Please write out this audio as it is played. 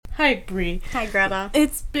Hi, Bree. Hi, Greta.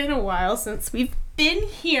 It's been a while since we've been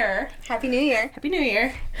here. Happy New Year. Happy New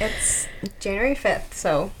Year. It's January 5th,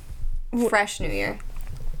 so fresh New Year.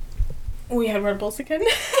 We had Red Bulls again.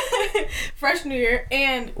 Fresh New Year,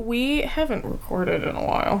 and we haven't recorded in a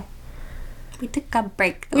while. We took a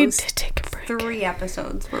break. We did take a break. 3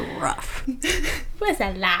 episodes were rough. It was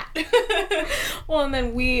a lot. Well, and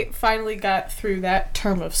then we finally got through that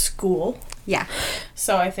term of school. Yeah.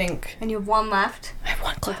 So I think... And you have 1 left? I have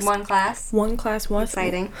 1 class. With 1 class? 1 class was...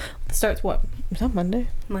 Exciting. Starts what? Is that Monday?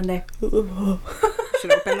 Monday. Should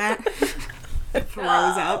open that.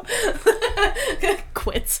 Froze up.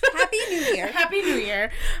 Quits. Happy New Year. Happy New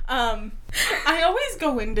Year. I always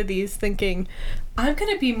go into these thinking, I'm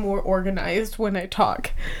going to be more organized when I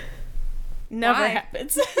talk. Never Why?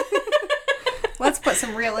 happens. Let's put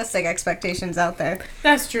some realistic expectations out there.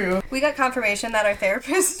 That's true. We got confirmation that our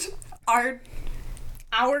therapist, our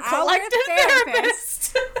Collective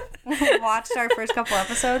therapist, watched our first couple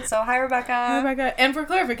episodes. So, hi, Rebecca. Oh my god. And for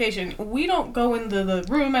clarification, we don't go into the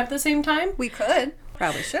room at the same time. We could.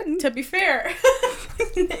 Probably shouldn't. To be fair,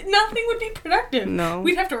 nothing would be productive. No.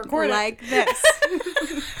 We'd have to record like this.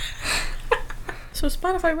 So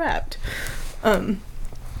Spotify Wrapped.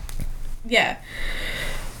 Yeah.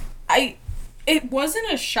 It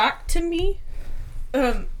wasn't a shock to me.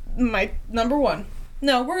 My number 1.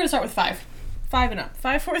 No, we're gonna start with 5. 5 and up.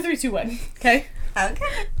 5, 4, 3, 2, 1. Okay? Okay.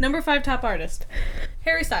 Number 5 top artist.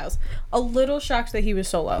 Harry Styles. A little shocked that he was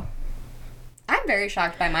solo. I'm very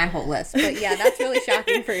shocked by my whole list, but yeah, that's really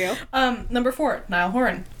shocking for you. Number 4, Niall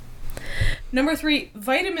Horan. Number 3,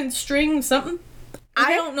 Vitamin String something.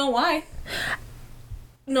 I don't know why.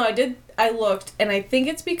 No, I looked, and I think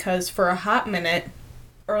it's because for a hot minute,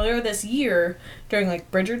 earlier this year, during, like,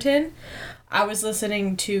 Bridgerton, I was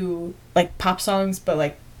listening to, like, pop songs, but,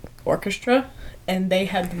 like, orchestra, and they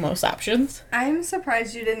had the most options. I'm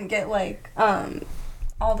surprised you didn't get, like,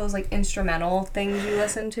 all those, like, instrumental things you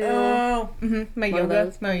listen to. Oh, my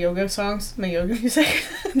yoga songs, my yoga music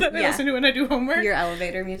that I listen to when I do homework. Your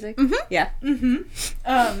elevator music? Mm-hmm. Yeah.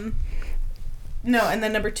 Mm-hmm. No, and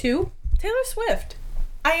then number 2, Taylor Swift.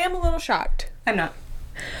 I am a little shocked. I'm not.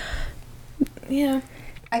 Yeah.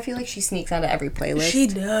 I feel like she sneaks onto every playlist. She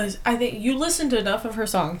does. I think you listen to enough of her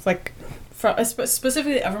songs, like,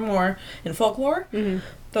 specifically Evermore and Folklore. Mm-hmm.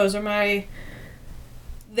 Those are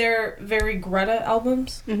they're very Greta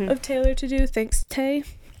albums of Taylor to do. Thanks, Tay.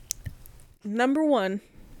 Number 1,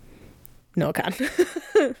 Noah Khan.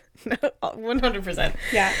 100%.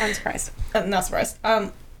 Yeah, I'm surprised. Not surprised.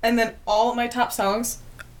 And then all my top songs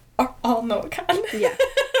are all Noah Khan. Yeah.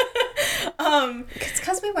 It's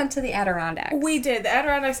because we went to the Adirondacks. We did. The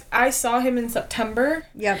Adirondacks, I saw him in September.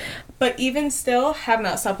 Yep. But even still, have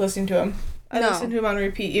not stopped listening to him. I listen to him on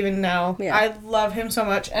repeat even now. Yeah. I love him so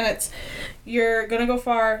much. And it's You're Gonna Go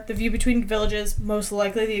Far, The View Between Villages, most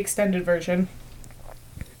likely the extended version.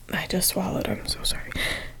 I just swallowed. I'm so sorry.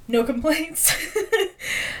 No Complaints.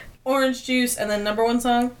 Orange Juice. And then number 1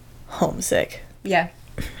 song, Homesick. Yeah.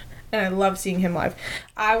 And I love seeing him live.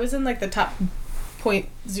 I was in, like, the top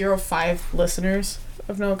 0.05 listeners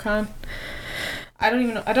of Noah Khan. I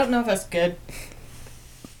don't know if that's good,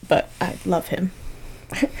 but I love him.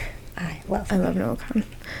 I love Noah Khan.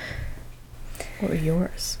 What are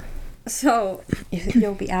yours? So,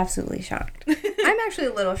 you'll be absolutely shocked. I'm actually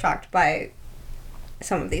a little shocked by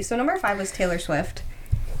some of these. So, number 5 was Taylor Swift.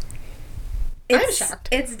 I'm shocked.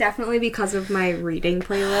 It's definitely because of my reading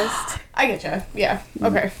playlist. I getcha. Yeah.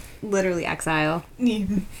 Okay. Literally Exile. Yeah.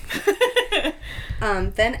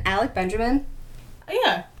 Then Alec Benjamin.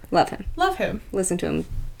 Yeah. Love him. Love him. Listened to him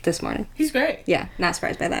this morning. He's great. Yeah, not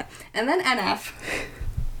surprised by that. And then NF.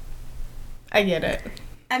 I get it.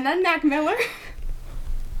 And then Mac Miller.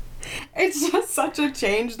 It's just such a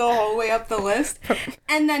change the whole way up the list.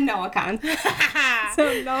 And then Noah Khan.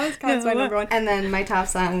 So Noah Khan's my number 1. And then my top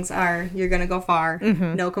songs are You're Gonna Go Far,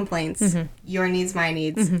 No Complaints, Your Needs, My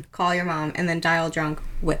Needs, Call Your Mom, and then Dial Drunk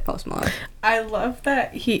with Post Malone. I love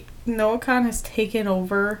that Noah Khan has taken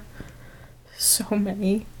over so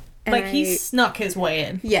many. And he snuck his way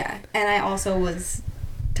in. Yeah, and I also was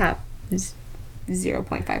top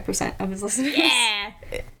 0.5% of his listeners. Yeah!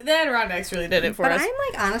 The Adirondacks really did it for us. But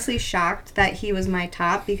I'm, like, honestly shocked that he was my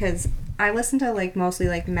top because I listened to, like, mostly,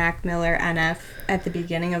 like, Mac Miller, NF at the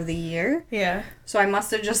beginning of the year. Yeah. So I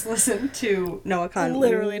must have just listened to Noah Khan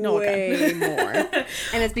literally way more. And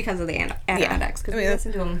it's because of the Adirondacks. Because we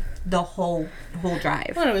listened to him the whole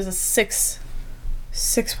drive. Well, it was a 6+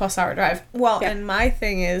 hour drive. Well, and my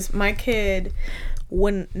thing is, my kid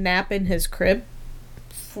wouldn't nap in his crib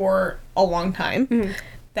for a long time.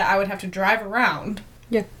 That I would have to drive around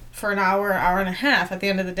for an hour and a half at the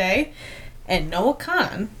end of the day. And Noah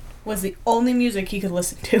Khan was the only music he could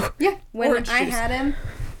listen to. Yeah. When Orange I juice. had him,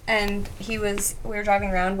 and we were driving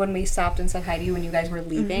around when we stopped and said hi to you when you guys were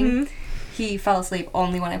leaving. He fell asleep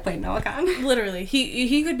only when I played Noah Kahan. Literally,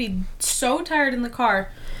 he could be so tired in the car.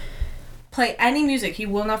 Play any music, he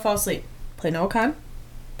will not fall asleep. Play Noah Kahan,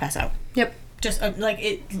 pass out. Yep. Just like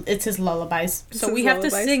it's his lullabies. So his we have to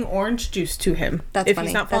lullabies. sing Orange Juice to him. That's if funny.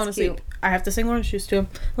 he's not falling That's asleep. cute. I have to sing Orange Juice to him.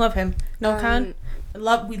 Love him. Noah Kahan,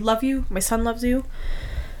 we love you. My son loves you.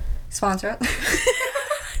 Sponsor us.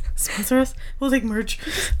 Sponsor us. We'll take merch.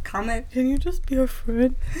 Comment. Can you just be our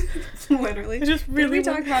friend? Literally. I just really Did we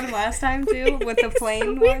talk about him last time too with the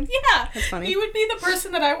plane one? Yeah. That's funny. He would be the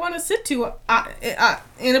person that I want to sit to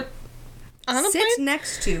in a on a Sit plane.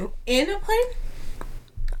 next to. In a plane.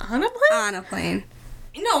 On a plane. On a plane.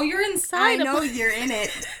 No, you're inside. I know you're in it,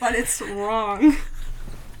 but it's wrong.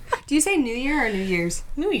 Do you say New Year or New Year's?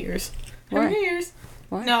 New Year's. Why? Happy New Year's.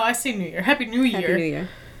 What? No, I say New Year. Happy New Year. Happy New Year.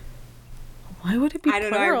 Why would it be I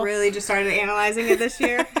don't know. plural? I really just started analyzing it this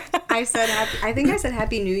year. I think I said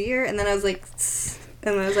Happy New Year, and then I was like,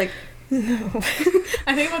 and then I was like,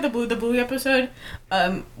 I think about the Bluey episode,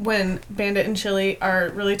 when Bandit and Chili are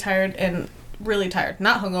really tired,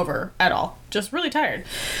 not hungover at all, just really tired.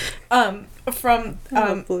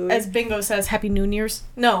 Bluey. As Bingo says, Happy New Year's.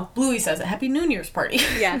 No, Bluey says it, Happy New Year's party.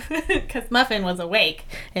 Yeah. Because Muffin was awake.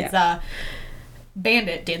 It's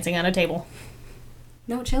Bandit dancing on a table.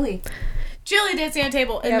 no, Chili. Chili dancing on a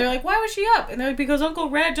table, and Yep. they're like, "Why was she up?" And they're like, "Because Uncle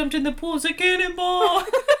Rat jumped in the pool as a cannonball." I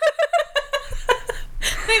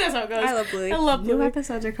think that's how it goes. I love Bluey. I love New Bluey.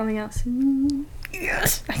 episodes are coming out soon.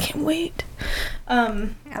 Yes, I can't wait.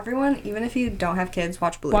 Everyone, even if you don't have kids,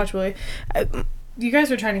 watch Bluey. Watch Bluey. You guys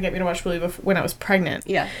were trying to get me to watch Bluey when I was pregnant,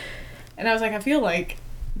 Yeah. and I was like, I feel like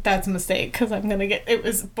that's a mistake because I'm gonna get it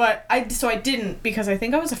was, but I didn't because I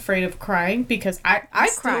think I was afraid of crying because I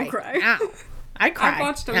still cry. cry. Now. I cry. I've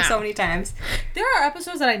watched them now. so many times. There are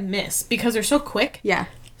episodes that I miss because they're so quick. Yeah.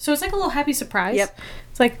 So it's like a little happy surprise. Yep.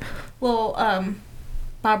 It's like a little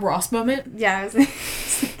Bob Ross moment. Yeah, I was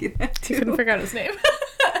thinking that I too. couldn't figure out his name.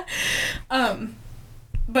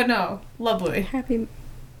 But no, love Bluey. Happy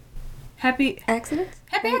Happy accidents?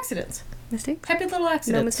 accidents. Mistakes? Happy little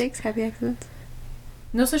accidents. No mistakes, happy accidents.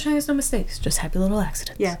 No such thing as no mistakes. Just happy little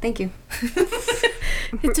accidents. Yeah, thank you.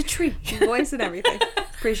 It's a treat. Voice and everything.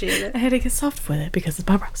 Appreciate it. I had to get soft with it because it's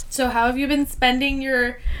Bob Ross. So how have you been spending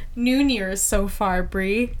your New Year's so far,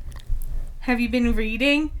 Brie? Have you been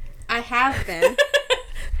reading? I have been.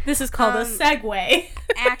 This is called a segue.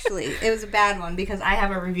 Actually, it was a bad one because I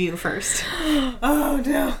have a review first. Oh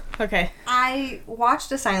no. Okay. I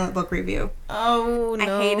watched a Silent Book review. Oh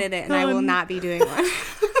no. I hated it, and I will not be doing one.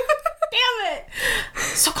 Damn it.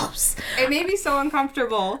 So close. It made me so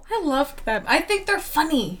uncomfortable. I loved them. I think they're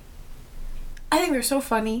funny. I think they're so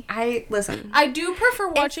funny. Listen. I do prefer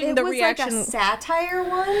watching if it the was reaction. like a satire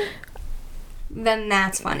one, then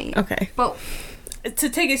that's funny. Okay. But To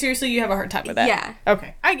take it seriously, you have a hard time with that. Yeah.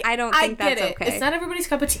 Okay. I don't think get that's it. okay. It's not everybody's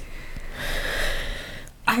cup of tea.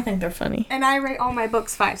 I think they're funny. and I rate all my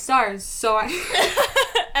books 5 stars, so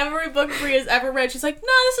Every book Brie has ever read, she's like,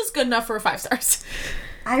 no, this is good enough for 5 stars.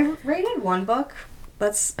 I rated one book.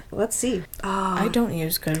 Let's see. I don't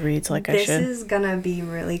use Goodreads like I This should. is gonna be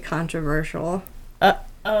really controversial. Oh.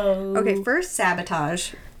 Okay, first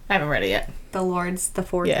Sabotage, I haven't read it yet. the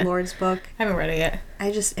fourth Yeah. Lord's book. I haven't read it yet.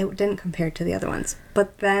 It didn't compare to the other ones.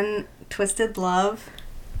 But then Twisted Love.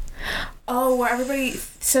 Oh, where everybody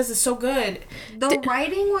says it's so good. The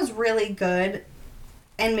writing was really good,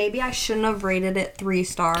 and maybe I shouldn't have rated it 3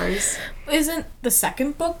 stars. Isn't the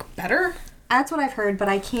second book better? That's what I've heard, but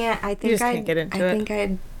I can't. I think just can't get into it. I think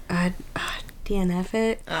I'd DNF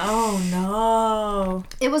it. Oh, no.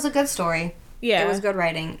 It was a good story. Yeah. It was good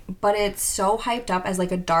writing, but it's so hyped up as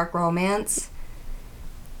like a dark romance.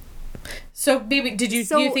 So, baby, do you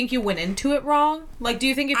think you went into it wrong? Like, do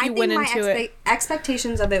you think if you went into it...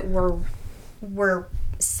 expectations of it were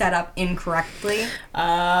set up incorrectly.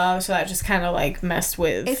 So that just kind of, like, messed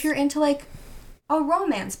with... If you're into, like, a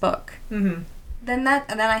romance book, then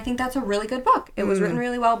I think that's a really good book. It was written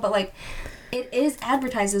really well, but, like, it is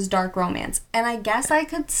advertised as dark romance. And I guess I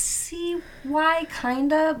could see why,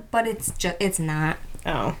 kinda, but it's not.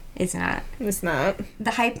 Oh. It's not. It's not.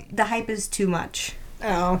 The hype is too much.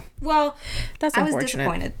 Oh. Well, that's I was unfortunate.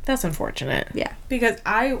 disappointed. That's unfortunate. Yeah. Because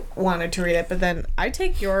I wanted to read it, but then I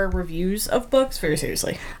take your reviews of books very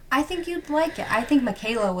seriously. I think you'd like it. I think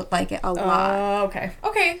Michaela would like it a lot. Oh, okay.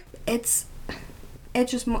 Okay. It's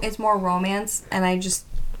more romance, and I just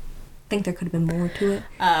think there could have been more to it.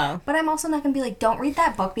 Oh. But I'm also not gonna be like, don't read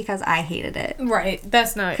that book because I hated it. Right.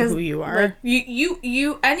 That's not 'Cause, who you are. like-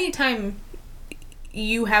 you anytime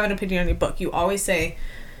you have an opinion on your book, you always say,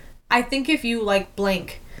 I think if you like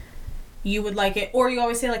blank, you would like it. Or you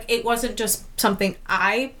always say, like, it wasn't just something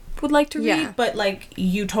I would like to read, but, like,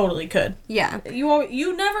 you totally could. Yeah.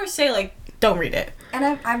 You never say, like, don't read it. And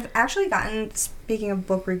I've actually gotten, speaking of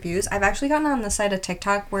book reviews, I've actually gotten on the side of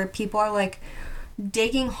TikTok where people are, like,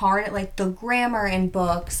 digging hard at, like, the grammar in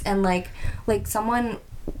books, and, like someone,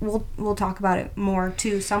 we'll talk about it more,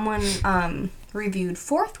 too. Someone, reviewed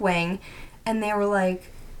Fourth Wing, and they were like,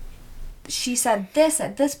 she said this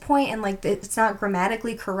at this point, and, like, it's not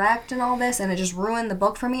grammatically correct and all this, and it just ruined the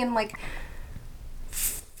book for me. And I'm like,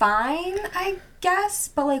 fine, I guess,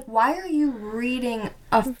 but, like, why are you reading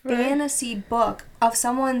a fantasy book of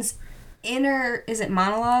someone's inner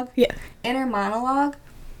monologue? Yeah. Inner monologue,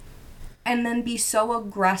 and then be so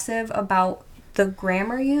aggressive about the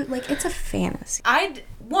grammar like, it's a fantasy. I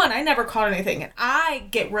never caught anything, and I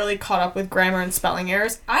get really caught up with grammar and spelling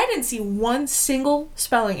errors. I didn't see one single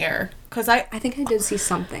spelling error, because I think I did see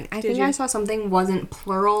something. I saw something wasn't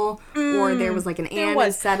plural, or there was, like, an and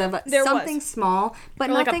instead of something small, but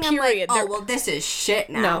or nothing. Like a period. I'm like, well, this is shit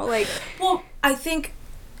now. No. Like, well, I think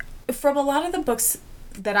from a lot of the books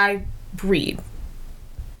that I read,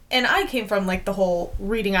 and I came from, like, the whole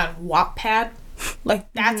reading on Wattpad.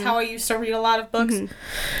 Like, that's how I used to read a lot of books.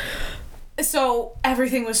 So,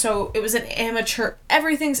 everything was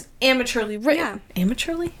everything's amateurly written. Yeah.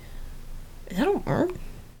 Amateurly? Is that a word?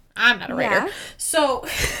 I'm not a writer. Yeah. So.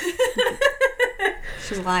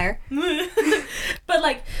 She's a liar. But,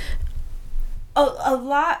 like, a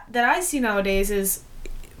lot that I see nowadays is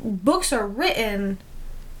books are written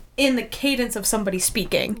in the cadence of somebody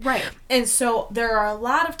speaking. Right. And so there are a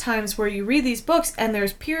lot of times where you read these books and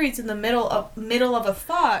there's periods in the middle of a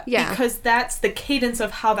thought, because that's the cadence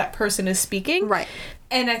of how that person is speaking. Right.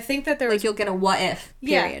 And I think that like, you'll get a what if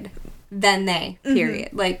period. Yeah. Then they period.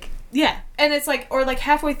 Like, yeah. And it's like, or like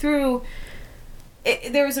halfway through,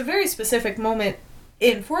 there was a very specific moment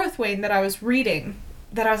in Fourth Wing that I was reading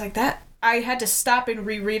that I was like, that I had to stop and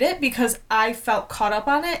reread it because I felt caught up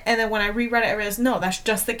on it. And then when I reread it, I realized, no, that's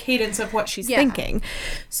just the cadence of what she's thinking.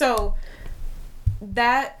 So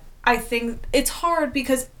that, I think, it's hard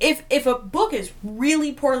because if a book is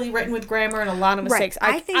really poorly written with grammar and a lot of mistakes,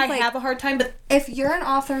 I think I have a hard time. But if you're an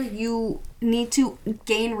author, you need to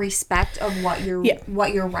gain respect of what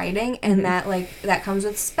you're writing, and that comes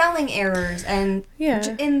with spelling errors and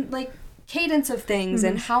in, like, cadence of things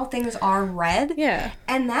and how things are read. Yeah.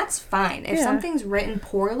 And that's fine. If something's written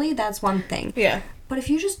poorly, that's one thing. Yeah. But if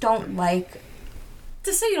you just don't like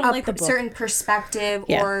to say you don't like the book, certain perspective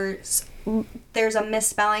or there's a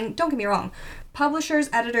misspelling, don't get me wrong. Publishers,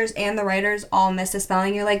 editors, and the writers all missed a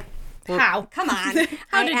spelling. You're like, how? Come on.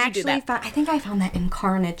 How did you do that? I think I found that in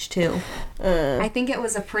Carnage too. I think it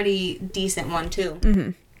was a pretty decent one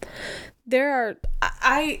too. There are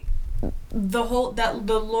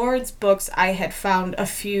the Lord's books, I had found a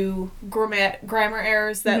few grammar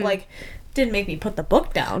errors that like didn't make me put the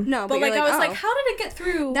book down. No, but like I was like, how did it get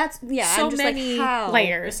through? So I'm just many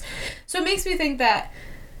layers. So it makes me think that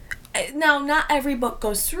now not every book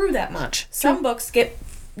goes through that much. Some books get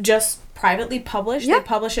just privately published. They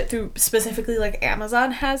publish it through specifically like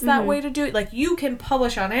Amazon has that way to do it. Like you can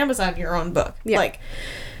publish on Amazon your own book. Like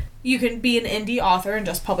you can be an indie author and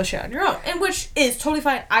just publish it on your own, and which is totally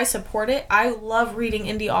fine. I support it. I love reading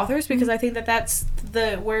indie authors because I think that that's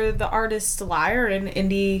where the artists lie in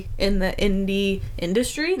the indie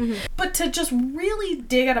industry. But to just really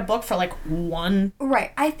dig at a book for like one,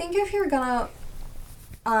 right? I think if you're gonna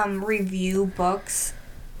review books,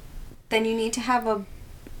 then you need to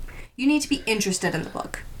be interested in the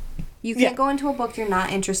book. You can't go into a book you're not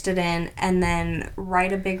interested in and then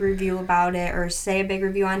write a big review about it or say a big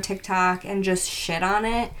review on TikTok and just shit on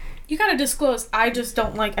it. You gotta disclose, I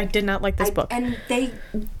did not like this book. And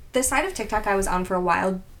the side of TikTok I was on for a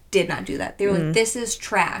while did not do that. They were like, this is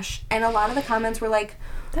trash. And a lot of the comments were like,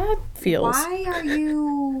 that feels... why are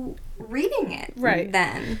you reading it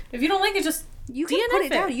then? If you don't like it, just... You can put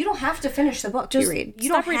it down. You don't have to finish the book you read. You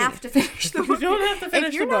don't have to finish the book. You don't have to finish the book.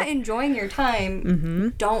 If you're not enjoying your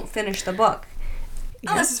time, don't finish the book.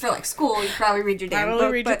 Unless it's for, like, school. You probably read your damn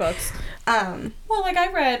book. Read your books. Well, like,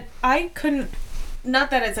 I couldn't... Not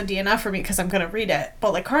that it's a DNF for me because I'm going to read it,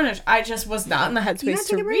 but, like, Carnage, I just was not in the headspace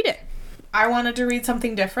to read it. I wanted to read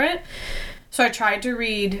something different. So I tried to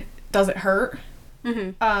read Does It Hurt?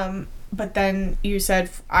 But then you said...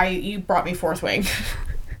 You brought me Fourth Wing.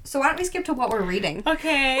 So why don't we skip to what we're reading?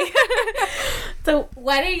 Okay. So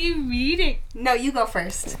what are you reading? No, you go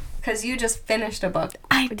first. Because you just finished a book.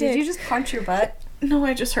 I did. Did you just punch your butt? No,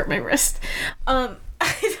 I just hurt my wrist. I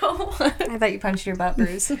don't want... I thought you punched your butt,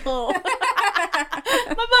 Bruce. No. My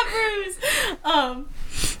butt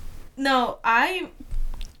bruise. No, I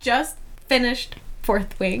just finished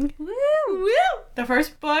Fourth Wing. Woo! Woo! The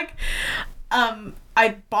first book.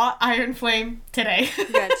 I bought Iron Flame today.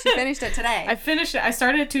 Good. She finished it today. I finished it. I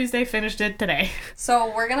started it Tuesday, finished it today.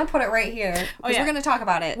 So we're gonna put it right here. Oh, yeah. We're gonna talk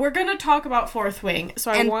about it. We're gonna talk about Fourth Wing.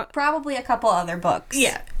 So And I want probably a couple other books.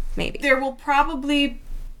 Yeah. Maybe. There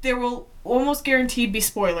will almost guaranteed be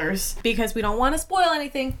spoilers because we don't want to spoil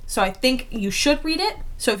anything. So I think you should read it.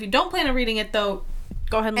 So if you don't plan on reading it though,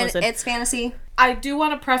 go ahead and listen. It's fantasy. I do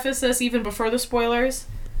want to preface this even before the spoilers.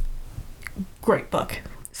 Great book.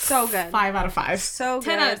 So good. 5 out of 5. So good.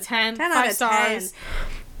 10 out of 10. 10 5 out of stars.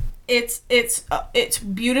 10. It's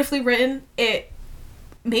beautifully written. It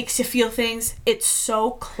makes you feel things. It's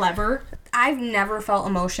so clever. I've never felt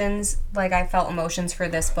emotions like I felt emotions for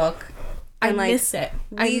this book. I miss it.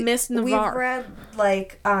 I miss Navarre. We've read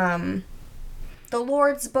like the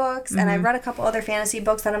Lord's books, and I read a couple other fantasy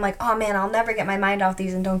books that I'm like, oh man, I'll never get my mind off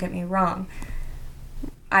these. And don't get me wrong,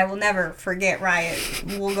 I will never forget Riot.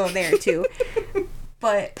 We'll go there too.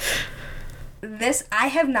 But this, I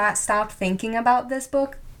have not stopped thinking about this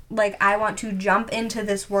book. Like, I want to jump into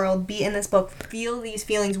this world, be in this book, feel these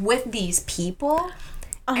feelings with these people.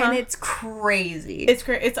 And it's crazy. It's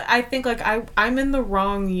great. I think like I'm in the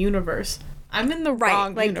wrong universe. I'm in the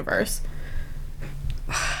wrong universe.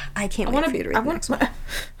 I can't wait for you to read the next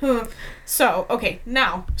one. So, okay,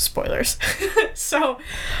 now, spoilers. So,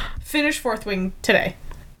 finished Fourth Wing today.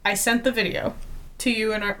 I sent the video to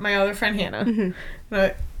you and my other friend Hannah.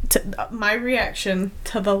 My reaction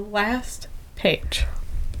to the last page.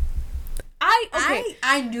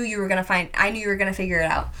 I knew you were gonna I knew you were gonna figure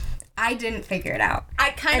it out. I didn't figure it out. I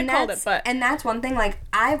kind of called it, but... And that's one thing, like,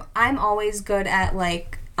 I'm always good at,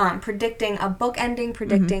 like, predicting a book ending,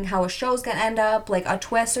 predicting how a show's gonna end up, like, a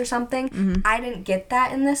twist or something. I didn't get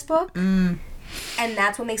that in this book. And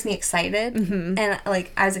that's what makes me excited. And,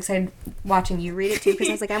 like, I was excited watching you read it, too, because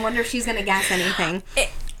I was like, I wonder if she's gonna guess anything.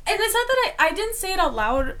 And it's not that I didn't say it out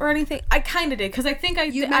loud or anything. I kind of did, because I think I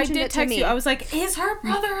did text you. I was like, is her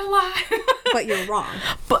brother alive? But you're wrong.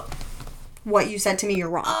 But... What you said to me, you're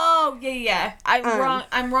wrong. Oh, yeah.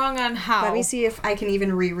 I'm wrong on how. Let me see if I can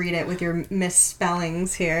even reread it with your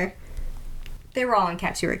misspellings here. They were all in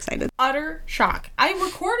caps. You were excited. Utter shock. I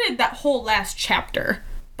recorded that whole last chapter,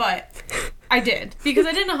 but I did, because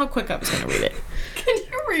I didn't know how quick I was going to read it. Can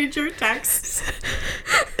you read your text?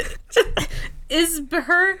 Is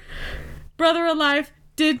her brother alive?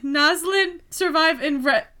 Did Naslin survive and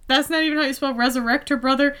that's not even how you spell resurrect her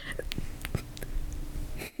brother?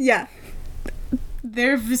 Yeah.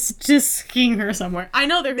 They're just skiing her somewhere. I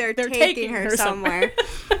know they're taking her somewhere.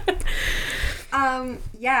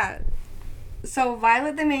 Yeah. So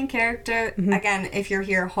Violet, the main character, again, if you're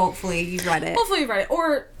here, hopefully you read it. Hopefully you read it.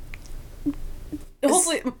 Or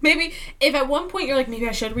hopefully, maybe, if at one point you're like, maybe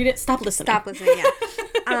I should read it, stop listening.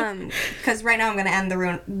 Yeah. Because right now I'm going to end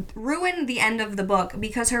the ruin the end of the book,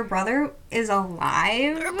 because her brother is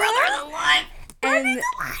alive. Her brother's alive. And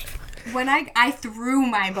when I threw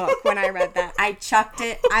my book when I read that. I chucked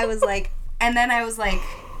it. I was like,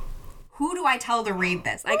 who do I tell to read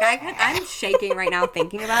this? Like, I'm shaking right now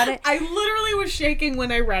thinking about it. I literally was shaking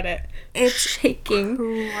when I read it. It's shaking.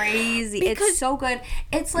 Crazy. Because it's so good.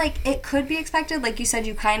 It's like, it could be expected. Like you said,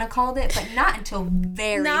 you kind of called it, but not until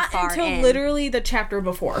very far in. Not until literally the chapter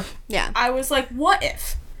before. Yeah. I was like, what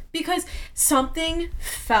if? Because something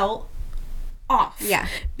felt off. Yeah.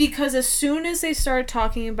 Because as soon as they started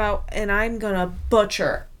talking about, and I'm gonna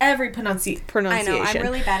butcher every pronunciation. I know, I'm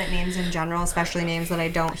really bad at names in general, especially names that I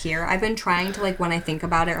don't hear. I've been trying to, like, when I think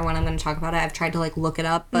about it or when I'm going to talk about it, I've tried to, like, look it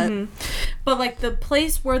up, but... But, like, the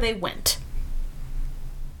place where they went.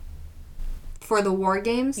 For the war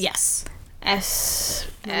games? Yes. Let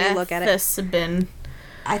me look at it. Ethesbin.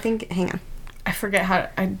 I think... Hang on. I forget how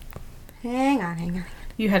to... Hang on.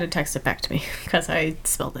 You had to text it back to me, because I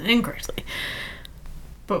spelled it incorrectly.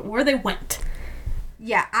 But where they went...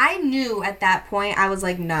 Yeah, I knew at that point, I was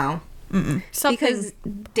like, no. Because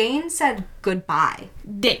Dane said goodbye.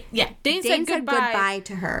 Dane said goodbye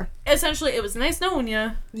to her. Essentially, it was nice knowing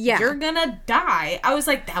you. Yeah. You're gonna die. I was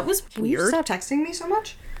like, that was weird. Can you stop texting me so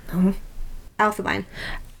much? No. Alphabine.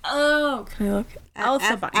 Oh, can I look?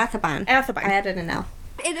 Athabine. I added an L.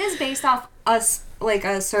 It is based off us, like,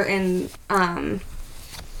 a certain,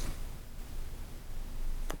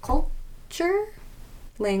 culture?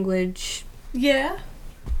 Language. Yeah.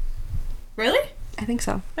 Really? I think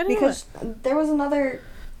so. I didn't because there was another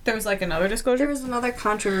There was like another disclosure? There was another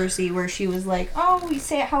controversy where she was like, oh, you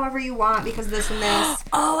say it however you want because this and this.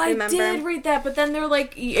 Oh, I did read that, but then they're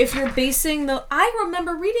like, if you're basing the... I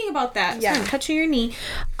remember reading about that. Yeah. Sorry, touching your knee.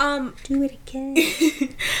 Do it again.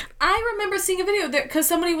 I remember seeing a video there, because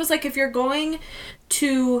somebody was like, if you're going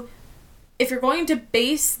to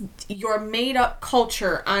base your made-up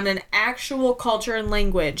culture on an actual culture and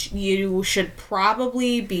language, you should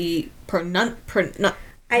probably be pronouncing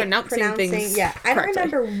things. Yeah, I don't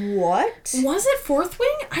remember what. Was it Fourth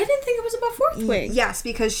Wing? I didn't think it was about Fourth Wing. Yes,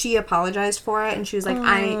 because she apologized for it and she was like,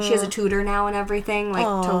 she has a tutor now and everything, like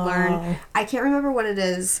to learn. I can't remember what it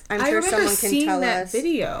is. I'm sure someone can tell us. That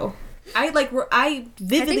video. I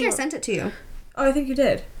vividly. I think I sent it to you. Oh, I think you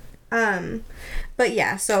did. But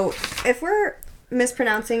yeah, so if we're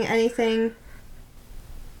mispronouncing anything,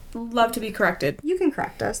 love to be corrected. You can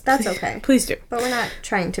correct us. That's okay. Please do. But we're not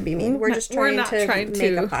trying to be mean. We're just trying to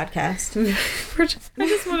make a podcast. I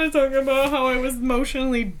just want to talk about how I was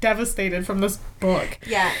emotionally devastated from this book.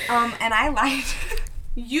 Yeah. And I lied.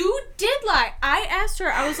 You did lie. I asked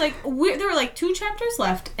her. I was like, there were like 2 chapters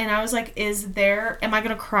left, and I was like, am I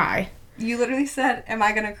gonna cry? You literally said, am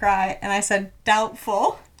I gonna cry? And I said,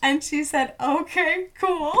 doubtful. And she said, okay,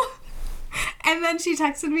 cool. And then she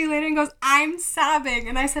texted me later and goes, I'm sobbing.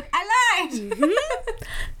 And I said, I lied. Mm-hmm.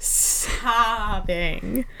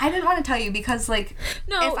 Sobbing. I didn't want to tell you because, like,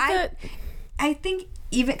 I think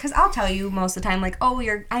even, because I'll tell you most of the time, like,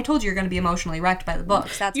 I told you you're going to be emotionally wrecked by the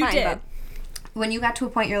books. That's fine. Did. But when you got to a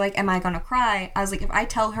point you're like, am I going to cry? I was like, if I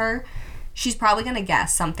tell her, she's probably going to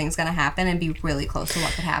guess something's going to happen and be really close to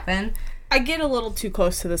what could happen. I get a little too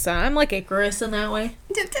close to the sun. I'm like Icarus in that way.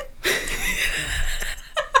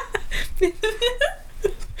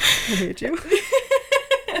 I hate you.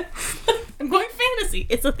 I'm going fantasy.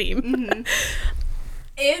 It's a theme. Mm-hmm.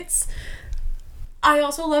 I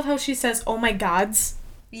also love how she says, oh my gods.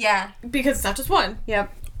 Yeah. Because it's not just one.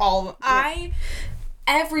 Yep. All of them. Yep.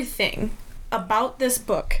 Everything about this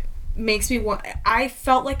book makes me want... I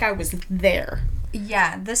felt like I was there.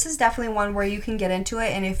 Yeah, this is definitely one where you can get into it,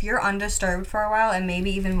 and if you're undisturbed for a while, and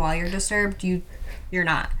maybe even while you're disturbed, you're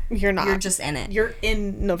not. You're not. You're just in it. You're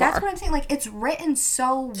in Navarre. That's what I'm saying. Like, it's written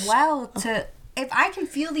so well to... If I can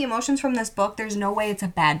feel the emotions from this book, there's no way it's a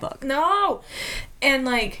bad book. No. And,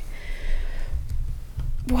 like...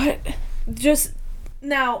 What? Just...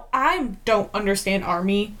 Now, I don't understand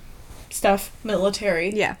army stuff,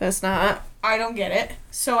 military. Yeah. That's not... I don't get it.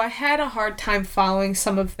 So I had a hard time following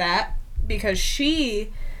some of that because I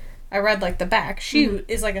read, like, the back. She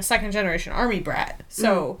is, like, a second-generation army brat.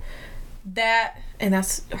 So that... And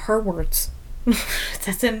that's her words.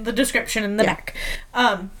 That's in the description in the back.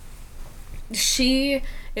 She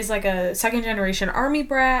is, like, a second-generation army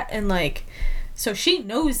brat, and, like... So she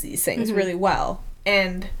knows these things really well.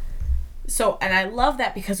 And I love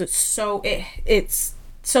that because it's so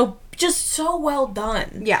just so well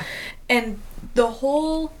done. Yeah. And the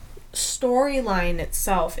whole storyline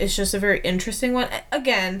itself is just a very interesting one.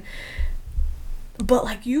 Again, but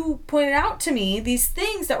like you pointed out to me, these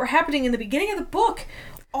things that were happening in the beginning of the book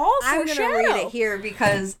all foreshadow. I'm gonna read it here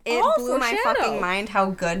because it blew my fucking mind how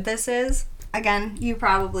good this is. Again, you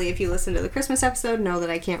probably, if you listen to the Christmas episode, know that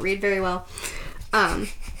I can't read very well.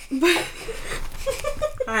 But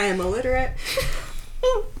I am illiterate.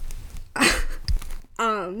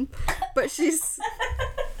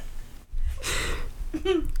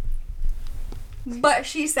 But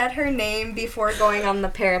she said her name before going on the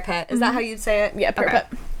parapet. Is that how you'd say it? Yeah, parapet.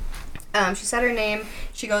 Okay. She said her name.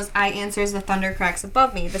 She goes, I answers the thunder cracks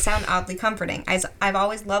above me, the sound oddly comforting. I've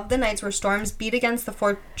always loved the nights where storms beat against the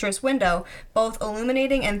fortress window, both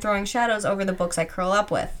illuminating and throwing shadows over the books I curl up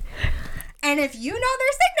with. And if you know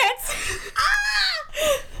their signets,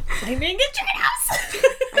 Lightning and Treehouse!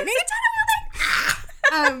 Lightning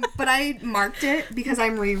and but I marked it because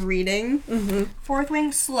I'm rereading Fourth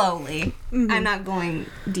Wing slowly. I'm not going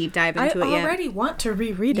deep dive into it yet. I already want to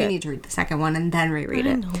reread it. You need to read the second one and then reread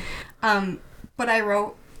it. But I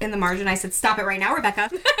wrote in the margin, I said, stop it right now, Rebecca.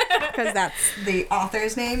 Because that's the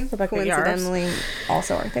author's name. Rebecca coincidentally, Yarros.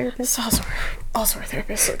 Also our therapist. Also our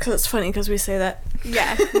therapist. Because it's funny because we say that.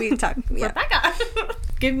 Yeah, we talk. Yeah. Rebecca!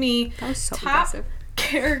 Give me that was so top aggressive.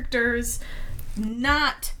 Characters,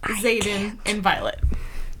 not Xaden and Violet.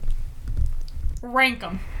 Rank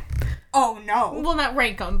them. Oh, no. Well, not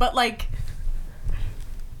rank them, but like...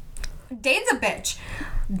 Dane's a bitch.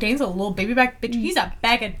 Dane's a little baby back bitch. He's a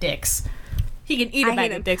bag of dicks. He can eat a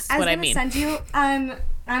bag of dicks, is what I mean. I was going to send you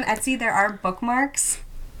on Etsy, there are bookmarks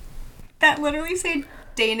that literally say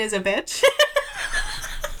Dane is a bitch.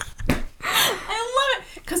 I love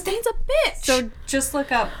it, because Dane's a bitch. So just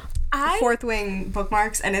look up Fourth Wing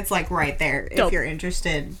bookmarks, and it's like right there Dope. if you're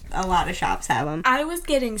interested. A lot of shops have them. I was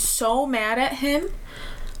getting so mad at him.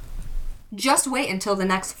 Just wait until the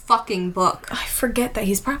next fucking book. I forget that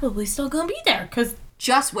he's probably still gonna be there, cause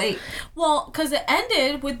Just wait. well, cause it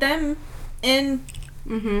ended with them in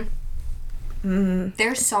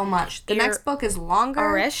There's so much. The next book is longer.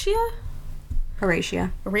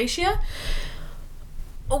 Horatia.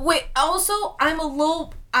 Oh, wait. Also, I'm a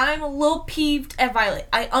little peeved at Violet.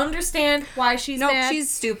 I understand why she's mad. She's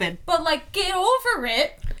stupid. But like, get over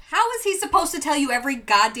it. How is he supposed to tell you every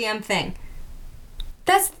goddamn thing?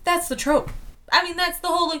 That's the trope. I mean, that's the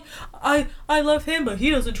whole like, I love him, but he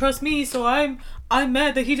doesn't trust me, so I'm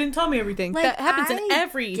mad that he didn't tell me everything. Like, that happens in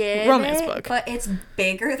every get romance it, book. But it's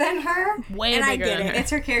bigger than her. Way and bigger I get than it. her.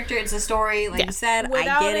 It's her character. It's a story. Like you said,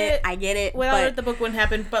 Without I get it. Without but it, the book wouldn't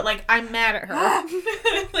happen. But like, I'm mad at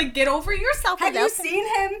her. Like, get over yourself. have you seen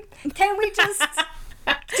him? Can we just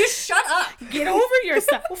shut up? Get over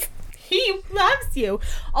yourself. He loves you.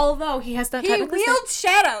 Although he has not He technically wields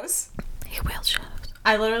shadows. He wields shadows.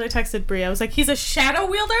 I literally texted Brie. I was like, he's a shadow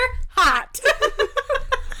wielder? Hot.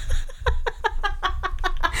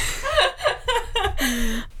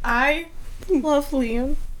 I love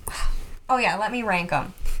Liam. Oh yeah, let me rank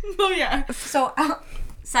them. Oh yeah. So,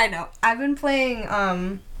 side note, I've been playing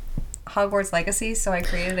Hogwarts Legacy, so I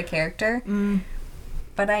created a character,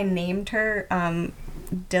 but I named her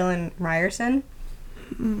Dylan Ryerson,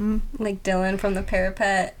 like Dylan from the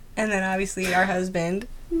Parapet, and then obviously our husband.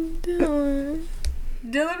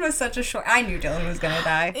 Dylan was such a short. I knew Dylan was gonna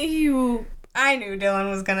die. I knew Dylan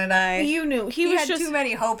was gonna die. You knew. He He was had just too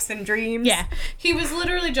many hopes and dreams. Yeah. He was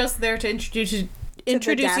literally just there to introduce you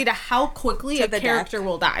death. to how quickly To a the character death.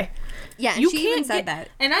 will die. Yeah, and she even said that.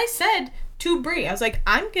 And I said to Brie, I was like,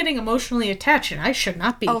 I'm getting emotionally attached and I should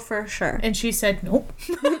not be. Oh, for sure. And she said, nope.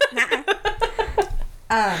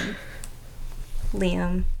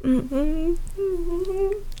 Liam.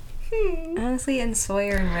 Honestly, and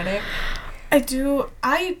Sawyer and Riddick. I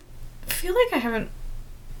feel like I haven't.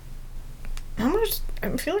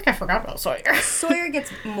 I feel like I forgot about Sawyer. Sawyer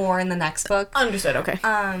gets more in the next book. Understood, okay.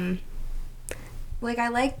 Like, I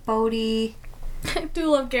like Bodhi. I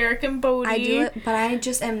do love Garrick and Bodhi. I do it, but I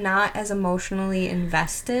just am not as emotionally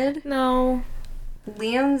invested. No.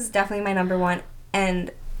 Liam's definitely my number one,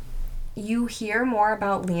 and you hear more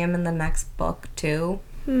about Liam in the next book, too.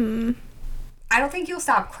 I don't think you'll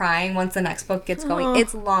stop crying once the next book gets going.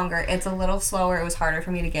 It's longer. It's a little slower. It was harder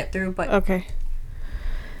for me to get through, but... Okay.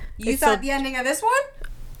 You thought the ending of this one?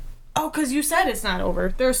 Oh, because you said it's not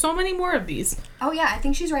over. There are so many more of these. Oh, yeah. I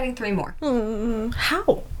think she's writing 3 more.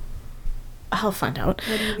 How? I'll find out.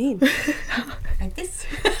 What do you mean? Like this?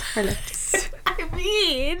 Or like this? I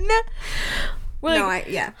mean...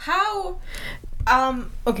 Yeah. How...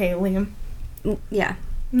 Okay, Liam. Yeah.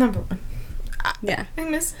 Number 1. Yeah. I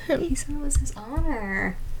miss him. He said it was his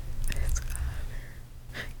honor.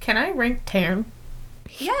 Can I rank Taryn?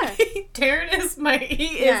 Yeah. Taryn is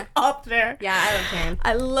he is up there. Yeah,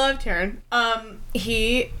 I love Taryn. I love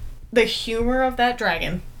Taryn. The humor of that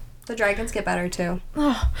dragon. The dragons get better, too.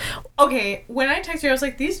 Oh, okay, when I texted you, I was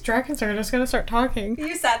like, these dragons are just gonna start talking.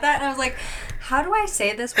 You said that, and I was like, how do I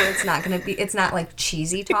say this where it's not gonna be, it's not like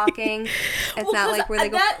cheesy talking. It's not like where they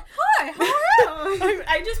go, hi, how are you?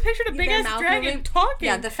 I just pictured a big ass dragon talking.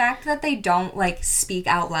 Yeah, the fact that they don't like speak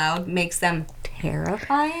out loud makes them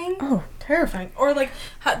terrifying. Oh, terrifying. Or like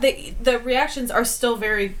how the reactions are still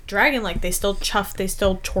very dragon like. They still chuff, they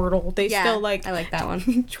still chortle, they still like I like that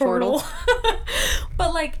one. chortle.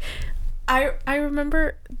 But like I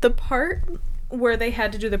remember the part where they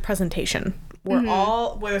had to do the presentation where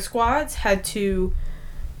where the squads had to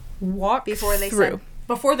walk before they through. said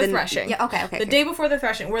Before the threshing. Yeah, okay. The day before the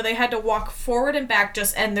threshing, where they had to walk forward and back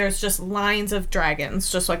and there's just lines of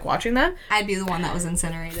dragons, just like watching them. I'd be the one that was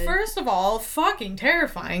incinerated. First of all, fucking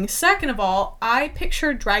terrifying. Second of all, I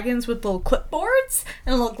pictured dragons with little clipboards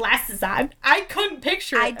and little glasses on. I couldn't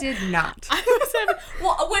picture it. I did not. I was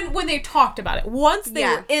having, when they talked about it. Once they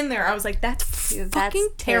were in there, I was like, that's fucking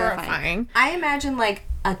terrifying. I imagine like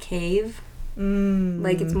a cave.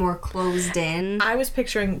 Like it's more closed in. I was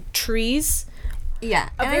picturing trees. Yeah,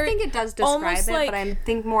 and I think it does describe it, like, but I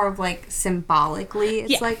think more of like symbolically,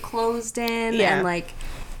 it's like closed in and like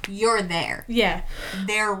you're there. Yeah,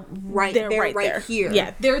 they're right there. Here.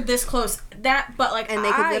 Yeah, they're this close. But like, and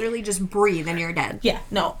they could literally just breathe and you're dead. Yeah,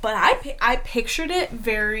 no, but I pictured it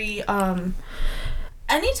very.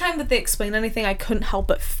 Anytime that they explain anything, I couldn't help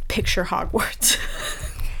but picture Hogwarts.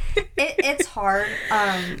 It's hard,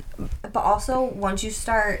 but also once you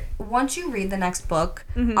read the next book,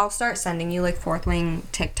 I'll start sending you like Fourth Wing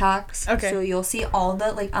TikToks. Okay. So you'll see all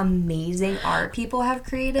the like amazing art people have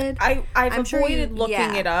created. I've I'm sure avoided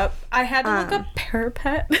looking it up. I had to look up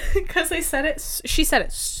parapet because she said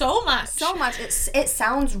it so much. So much. It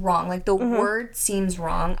sounds wrong. Like the word seems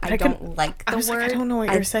wrong. I don't like the word. Like, I don't know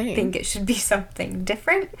what you're saying. I think it should be something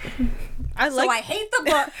different. So I hate the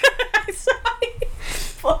book.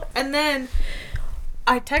 And then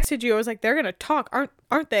I texted you. I was like, "They're gonna talk,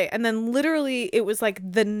 aren't they?" And then literally, it was like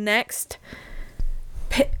the next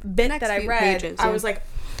bit that I read. Pages, I was like,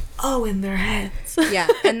 "Oh, in their heads." Yeah,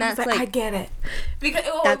 and that's I get it because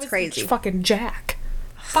that's it was crazy. Fucking Jack.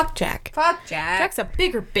 Fuck Jack. Fuck Jack. Jack's a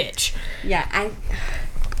bigger bitch. Yeah,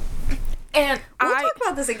 we'll talk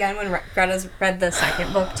about this again when Greta's read the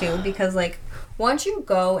second book too, because like once you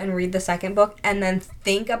go and read the second book and then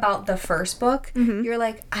think about the first book, you're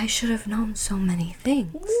like, I should have known so many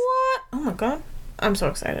things. What? Oh my god. I'm so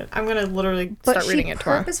excited. I'm gonna literally start reading it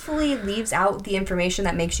tomorrow. She purposefully leaves out the information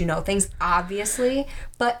that makes you know things, obviously,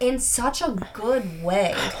 but in such a good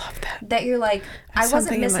way. I love that. That you're like, I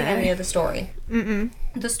wasn't missing any of the story.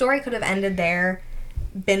 The story could have ended there,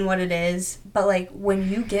 been what it is, but like when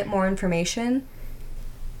you get more information,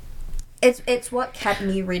 it's what kept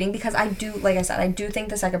me reading, because I do, like I said, I do think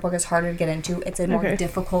the second book is harder to get into. It's a more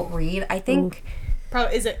difficult read. I think.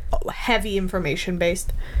 Probably, is it heavy information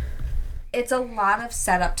based? It's a lot of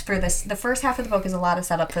setup for this. The first half of the book is a lot of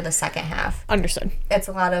setup for the second half. Understood. It's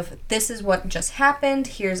a lot of, this is what just happened.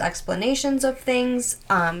 Here's explanations of things.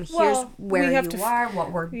 Here's where you are,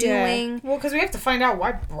 what we're doing. Well, because we have to find out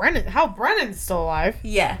how Brennan's still alive.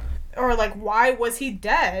 Yeah. Or, like, why was he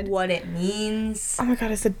dead? What it means. Oh my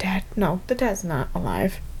god, is the dad... No, the dad's not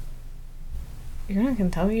alive. You're not gonna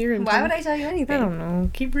tell me you're... Why would I tell you anything? I don't know.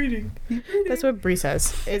 Keep reading. That's what Bree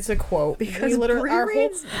says. It's a quote. Because literally Bree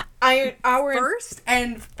reads first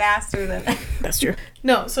and faster than... That's true.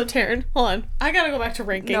 No, so Taryn, hold on. I gotta go back to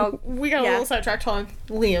ranking. No, we got a little sidetracked. Hold on.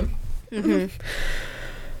 Liam.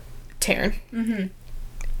 Taryn.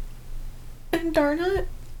 And Darna,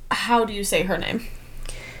 how do you say her name?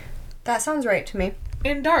 That sounds right to me.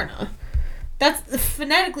 Andarna. That's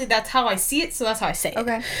phonetically, that's how I see it, so that's how I say it.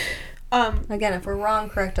 Okay. Again, if we're wrong,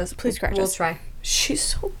 correct us. Please correct us. We'll try. She's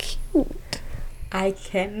so cute. I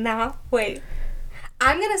cannot wait.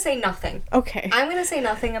 I'm gonna say nothing. Okay. I'm gonna say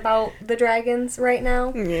nothing about the dragons right now.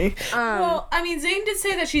 Okay. Well, I mean, Zane did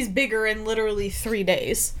say that she's bigger in literally 3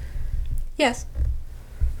 days. Yes.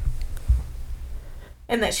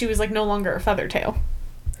 And that she was, like, no longer a feather tail.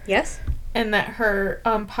 Yes. And that her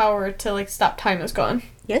power to, like, stop time is gone.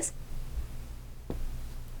 Yes.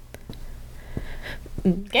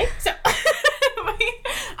 Okay, so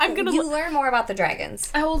I'm gonna. You learn more about the dragons.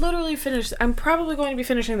 I will literally finish. I'm probably going to be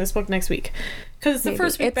finishing this book next week, because it's the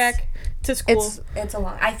first week back to school. It's a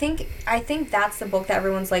long. I think that's the book that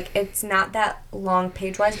everyone's like. It's not that long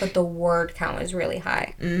page wise, but the word count is really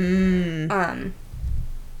high.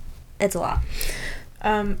 It's a lot.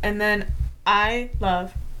 And then I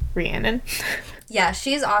love Rhiannon. Yeah,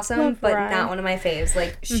 she's awesome, but not one of my faves.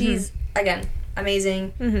 Like she's again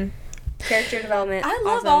amazing. Character development. I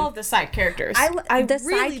love all of the side characters. The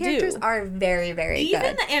side characters are very, very good.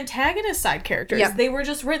 Even the antagonist side characters, they were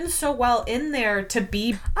just written so well in there to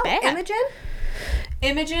be bad.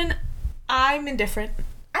 Imogen, I'm indifferent.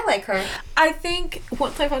 I like her. I think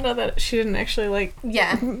once I found out that she didn't actually like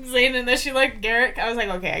Zane and that she liked Garrett, I was like,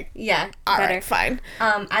 okay. Yeah, alright, fine.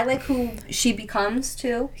 I like who she becomes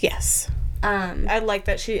too. Yes. I like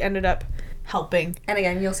that she ended up helping. And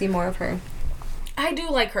again, you'll see more of her. I do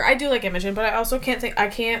like her. I do like Imogen, but I also can't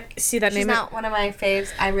see that name. She's not one of my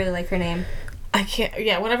faves. I really like her name. I can't.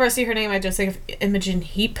 Yeah, whenever I see her name, I just think of Imogen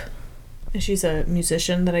Heap. And she's a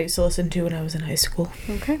musician that I used to listen to when I was in high school.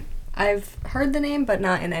 Okay. I've heard the name, but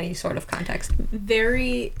not in any sort of context.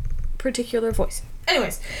 Very particular voice.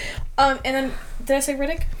 Anyways, and then did I say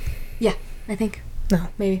Riddick? Yeah, I think. No,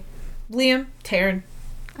 maybe. Liam, Taryn.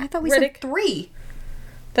 I thought we said 3.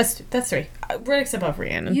 That's 3. Riddick's above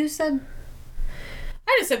Rhiannon. You said.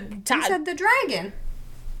 I just said Todd. You said the dragon.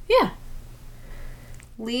 Yeah.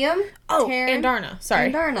 Liam. Taryn, and Darna. Sorry.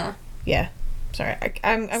 And Darna. Yeah. Sorry.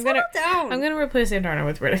 I'm gonna replace Andarna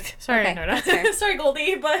with Riddick. Sorry, Andarna. Sorry,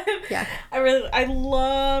 Goldie, but yeah. I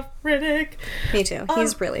love Riddick. Me too.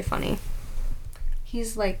 He's really funny.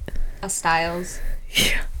 He's like a Styles.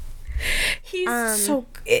 Yeah. He's so.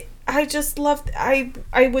 I just loved. I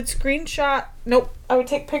would screenshot. Nope. I would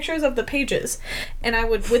take pictures of the pages, and I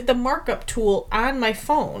would, with the markup tool on my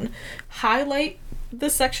phone, highlight the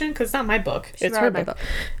section, because it's not my book. It's her book.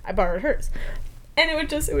 I borrowed hers, and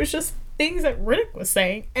it was just things that Riddick was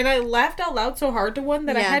saying. And I laughed out loud so hard to one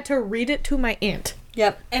that I had to read it to my aunt.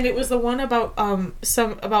 Yep. And it was the one about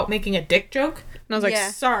about making a dick joke. And I was like,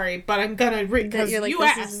 sorry, but I'm gonna read because like, you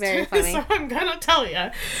this asked. is very funny. So I'm gonna tell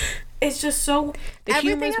you. It's just so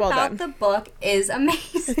everything about the book is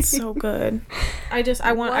amazing. It's so good. I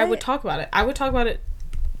would talk about it. I would talk about it.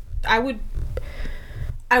 I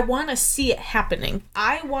want to see it happening.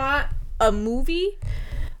 I want a movie.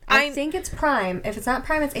 I think it's Prime. If it's not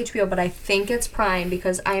Prime, it's HBO, but I think it's Prime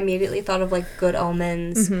because I immediately thought of like Good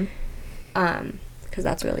Omens. Because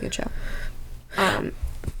that's a really good show.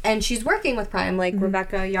 And she's working with Prime, like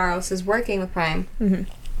Rebecca Yarros is working with Prime.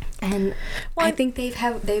 And I think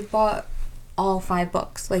they've bought all 5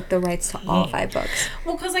 books, like the rights to all 5 books.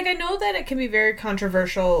 Well, because like I know that it can be very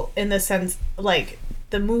controversial in the sense like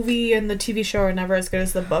the movie and the TV show are never as good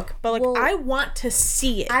as the book, but like I want to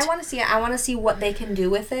see it. I want to see it. I want to see what they can do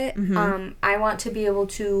with it. I want to be able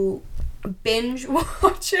to binge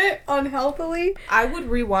watch it unhealthily. I would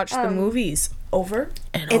rewatch the movies over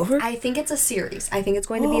and over. I think it's a series. I think it's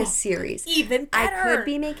going to be a series. Even better. I could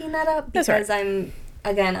be making that up because I'm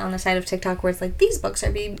again on the side of TikTok where it's like these books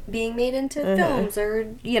are being made into films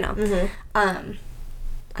or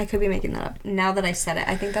I could be making that up. Now that I said it,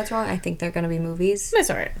 I think that's wrong. I think they're going to be movies. That's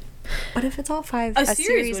alright. But if it's all 5, a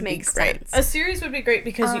series makes great. sense. A series would be great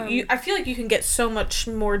because I feel like you can get so much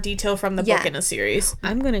more detail from the book in a series.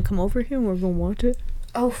 I'm going to come over here and we're going to watch it.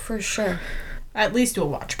 Oh, for sure. At least do a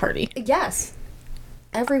watch party. Yes.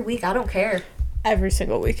 Every week. I don't care. Every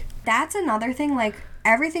single week. That's another thing. Like,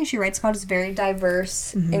 everything she writes about is very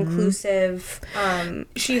diverse, inclusive.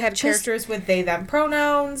 She had characters with they, them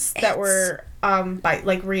pronouns that were,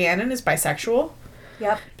 like Rhiannon is bisexual.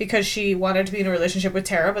 Yep. Because she wanted to be in a relationship with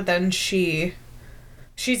Tara, but then she's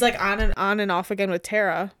like on and off again with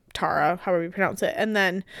Tara, however you pronounce it. And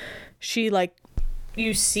then she like,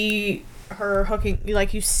 you see her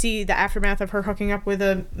you see the aftermath of her hooking up with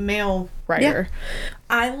a male writer. Yeah.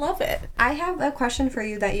 I love it. I have a question for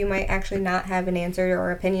you that you might actually not have an answer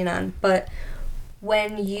or opinion on, but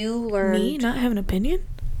when you learned... Me not have an opinion?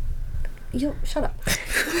 You shut up.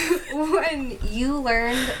 When you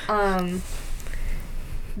learned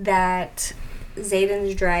that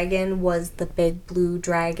Xaden's dragon was the big blue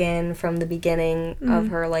dragon from the beginning of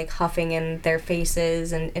her like huffing in their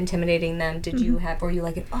faces and intimidating them, were you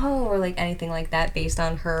like or like anything like that based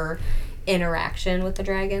on her interaction with the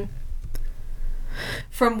dragon?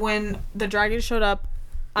 From when the dragon showed up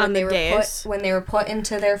on the dais, when they were put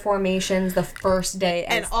into their formations the first day,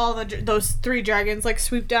 and all those 3 dragons like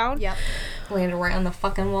swooped down. Yep, landed right on the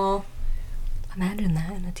fucking wall. Imagine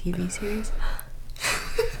that in a TV series.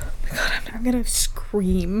 Oh my god, I'm gonna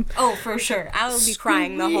scream. Oh, for sure. I will be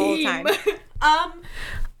crying the whole time.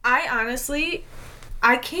 I honestly,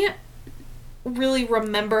 I can't really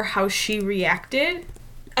remember how she reacted.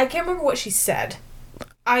 I can't remember what she said.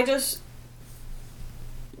 I just...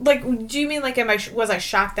 Like, do you mean, like, was I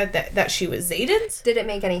shocked that she was Xaden's? Did it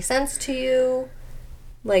make any sense to you?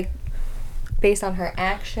 Like, based on her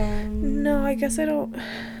action? No, I guess I don't.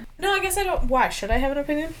 Why? Should I have an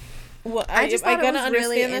opinion? Well, I just thought it was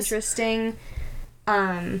really interesting.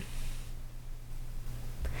 I'm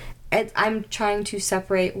trying to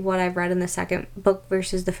separate what I've read in the second book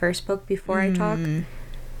versus the first book before I talk.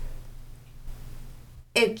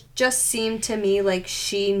 It just seemed to me like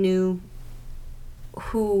she knew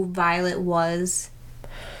who Violet was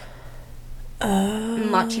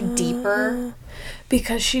much deeper.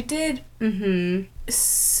 Because she did.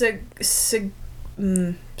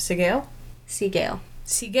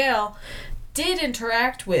 Sigale did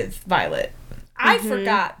interact with Violet. I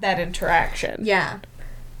forgot that interaction. Yeah.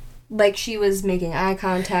 Like she was making eye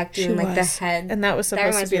contact, doing like the head. And that was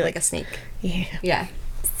supposed to be like a snake. Yeah. Yeah.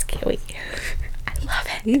 Scary. I love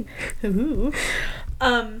it. Ooh.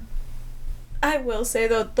 I will say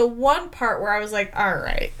though, the one part where I was like,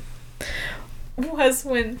 alright, was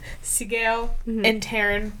when Sigale and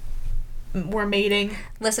Taryn were mating.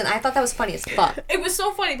 Listen, I thought that was funny as fuck. It was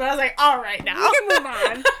so funny, but I was like, all right now. We can move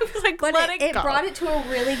on. I was like, but let it go. brought it to a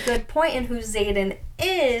really good point in who Xaden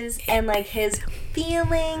is and like his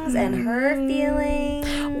feelings and her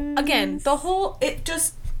feelings. Again,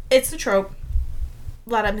 it's the trope. A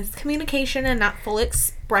lot of miscommunication and not fully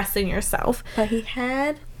expressing yourself. But he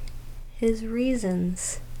had his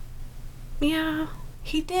reasons. Yeah,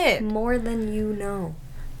 he did. More than you know.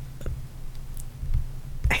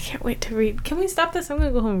 I can't wait to read. Can we stop this? I'm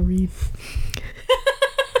gonna go home and read.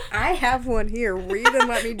 I have one here. Read and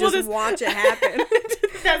let me just watch it happen.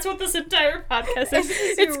 That's what this entire podcast is.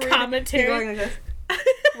 It's commentary. You're going like this.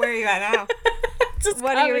 Where are you at now? Just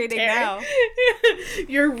what commentary. are you reading now?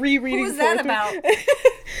 You're rereading. Who is that about?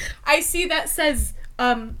 I see that says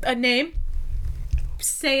a name.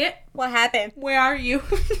 Say it. What happened? Where are you?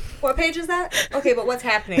 What page is that? Okay, but what's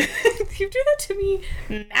happening? You do that to me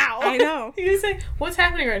now. I know. You say, what's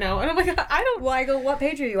happening right now? And I'm like, I don't... Well, I go, what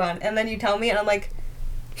page are you on? And then you tell me, and I'm like,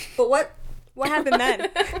 but what happened then?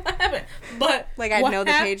 What happened? But like, I know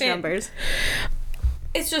the page numbers.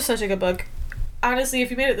 It's just such a good book. Honestly, if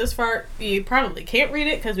you made it this far, you probably can't read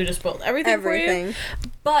it because we just spoiled everything for you.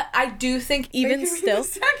 But I do think even still... the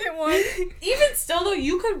second one. Even still, though,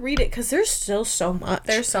 you could read it because there's still so much.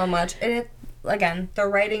 There's so much. And it, again, the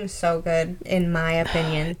writing's so good, in my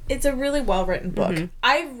opinion. It's a really well-written book. Mm-hmm.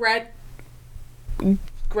 I've read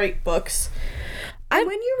great books. When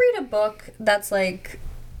you read a book that's like,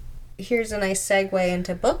 here's a nice segue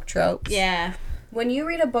into book tropes. Yeah. When you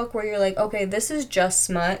read a book where you're like, okay, this is just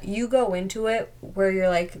smut, you go into it where you're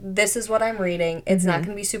like, this is what I'm reading. It's not going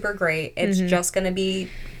to be super great. It's just going to be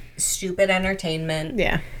stupid entertainment.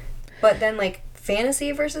 Yeah. But then, like,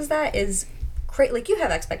 fantasy versus that is great. Like, you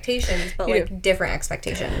have expectations, but, like, different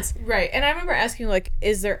expectations. Right. And I remember asking, like,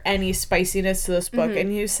 is there any spiciness to this book?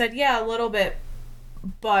 And you said, yeah, a little bit.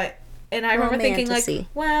 But, and I remember thinking, like,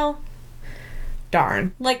 well...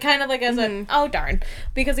 darn. Like, kind of like as a, oh, darn.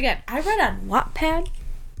 Because, again, I read on Wattpad.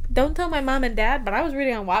 Don't tell my mom and dad, but I was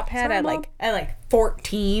reading on Wattpad at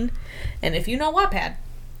 14. And if you know Wattpad.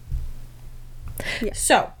 Yeah.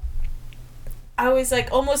 So, I was,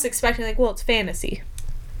 like, almost expecting, like, well, it's fantasy.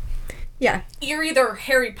 Yeah. You're either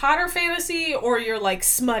Harry Potter fantasy or you're, like,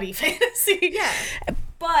 smutty fantasy. Yeah.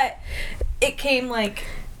 But it came, like,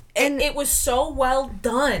 and it was so well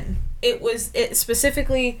done. It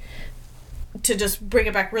specifically... to just bring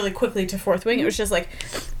it back really quickly to Fourth Wing, it was just like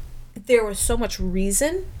there was so much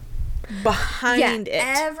reason behind it.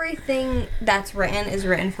 Everything that's written is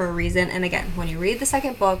written for a reason. And again, when you read the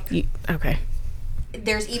second book,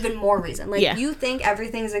 there's even more reason. Like, you think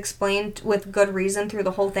everything's explained with good reason through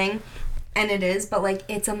the whole thing, and it is, but, like,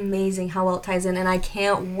 it's amazing how well it ties in, and I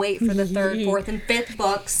can't wait for the third, fourth, and fifth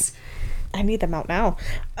books. I need them out now.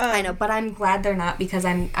 I know, but I'm glad they're not, because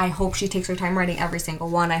I hope she takes her time writing every single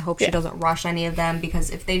one. I hope she doesn't rush any of them, because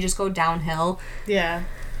if they just go downhill... Yeah.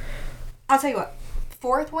 I'll tell you what.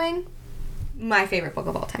 Fourth Wing, my favorite book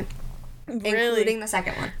of all time. Really? Including the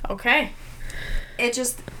second one. Okay. It's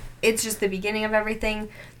just the beginning of everything.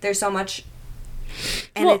 There's so much...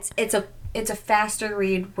 And it's a faster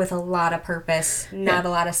read with a lot of purpose, not a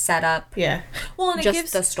lot of setup. Yeah. Well, and it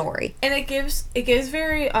gives the story. And it gives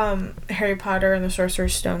very Harry Potter and the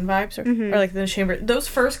Sorcerer's Stone vibes, or like the Chamber. Those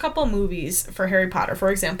first couple movies for Harry Potter, for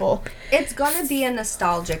example. It's gonna be a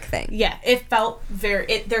nostalgic thing. Yeah, it felt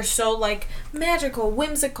they're so like magical,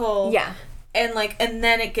 whimsical. Yeah. And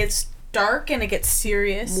then it gets dark and it gets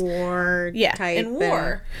serious. War. Yeah. And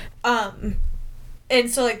war. And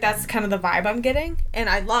so, like, that's kind of the vibe I'm getting. And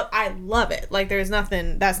I love it. Like, there's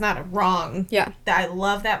nothing, that's not wrong. Yeah. I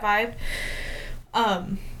love that vibe.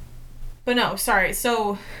 But no, sorry.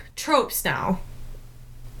 So, tropes now.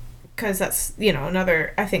 Because that's,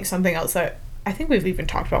 another, I think, something else that I think we've even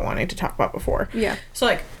talked about wanting to talk about before. Yeah. So,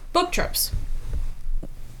 like, book tropes.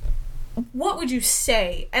 What would you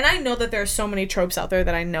say, and I know that there are so many tropes out there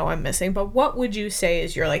that I know I'm missing, but what would you say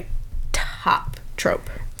is your, like, top trope?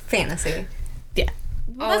 Fantasy. Yeah.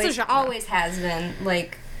 Always has been,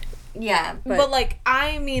 like, yeah. But like,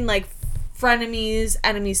 I mean, like, frenemies,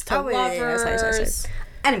 enemies to lovers. Sorry.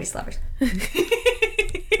 Enemies to lovers.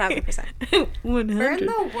 100%. 100. Burn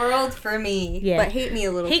the world for me, but hate me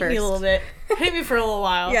a little first. Hate me a little bit. Hate me for a little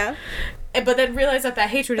while. Yeah. But then realize that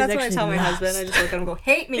hatred is actually That's what I tell my husband. I just look at him and go,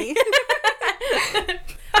 hate me.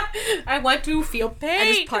 I want to feel pain.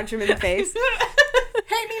 I just punch him in the face.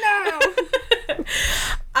 Hate me now.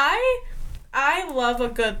 I love a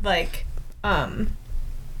good, like,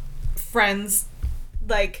 friends,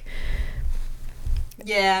 like,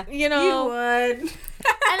 yeah, you would.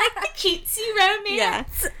 I like the cutesy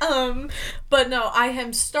romance. Yeah. But no, I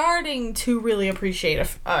am starting to really appreciate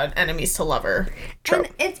enemies to lover trope.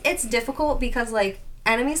 And it's difficult because, like,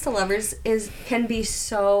 enemies to lovers can be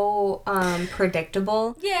so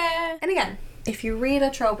predictable. Yeah. And again, if you read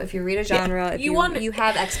a trope, if you read a genre, you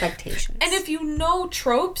have expectations. And if you know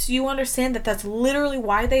tropes, you understand that that's literally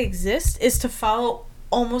why they exist, is to follow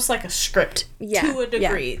almost like a script to a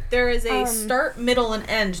degree. Yeah. There is a start, middle, and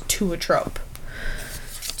end to a trope.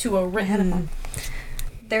 To a written...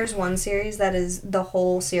 There's one series that is, the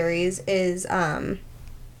whole series is, they're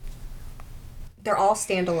all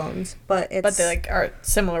standalones, but they, like, are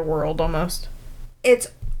similar world, almost.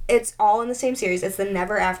 It's all in the same series. It's the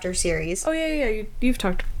Never After series. Oh, yeah. You've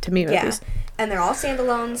talked to me about these. And they're all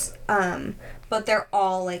standalones, but they're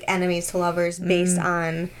all, like, enemies to lovers based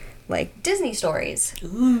on, like Disney stories.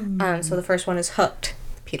 Ooh. So the first one is Hooked,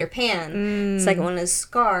 Peter Pan. Second one is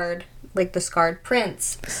Scarred, like the Scarred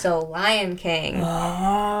Prince, so Lion King.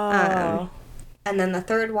 Oh. And then the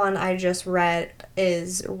third one I just read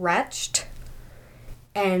is Wretched.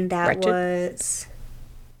 And that Wretched? was...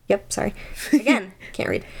 Yep, sorry. Again, can't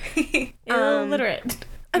read. Illiterate.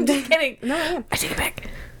 I'm just kidding. No, I am. I take it back.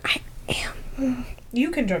 I am.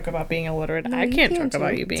 You can joke about being illiterate. No, I you can't can joke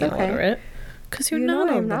about too. you being It's okay. illiterate. Because you're You not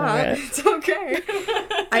know I'm not. illiterate. It's okay.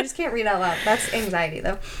 I just can't read out loud. That's anxiety,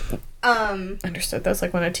 though. Understood. That's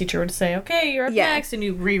like when a teacher would say, okay, you're up Yeah. next, and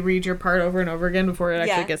you reread your part over and over again before it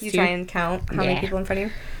actually gets you to try you. and count how many Yeah. people in front of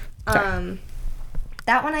you. Sorry.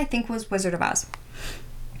 That one I think was Wizard of Oz.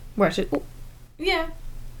 Watch it. Yeah.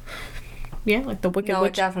 Yeah, like the Wicked No, it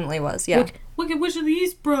Witch. definitely was. Yeah. Wicked Witch of the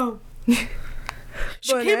East, bro.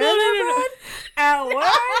 She Banana came out in bread? Oh,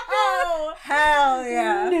 what? Oh, Hell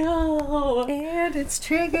yeah. no. And it's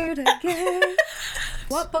triggered again.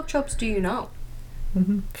 What book tropes do you know?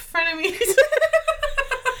 Frenemies.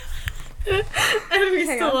 Enemies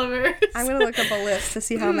Hang to on. lovers. I'm gonna look up a list to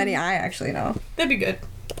see how many I actually know. That'd be good.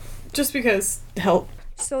 Just because, help.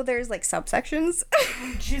 So there's like subsections.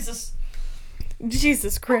 Jesus.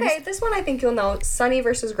 Jesus Christ. Okay, this one I think you'll know. Sunny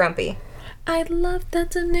versus Grumpy. I love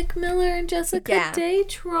that's a Nick Miller and Jessica Yeah. Day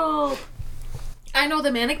trope. I know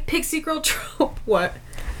the Manic Pixie Girl trope. What?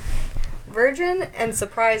 Virgin and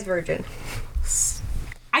Surprise Virgin.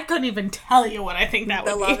 I couldn't even tell you what I think that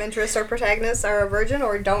The would love be. interest or protagonist are a virgin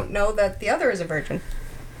or don't know that the other is a virgin.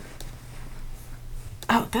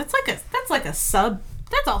 Oh, that's like a sub.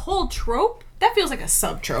 That's a whole trope. That feels like a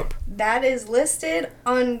sub trope. That is listed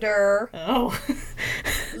under Oh.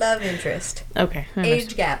 love interest. Okay. I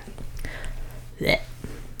Age gap. understand.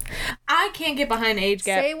 I can't get behind age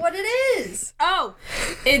gap. Say what it is. Oh,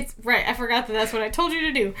 it's right. I forgot that that's what I told you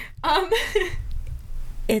to do.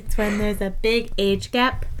 It's when there's a big age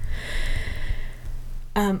gap.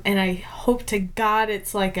 And I hope to God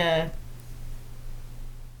it's like a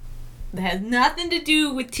that has nothing to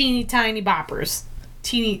do with teeny tiny boppers.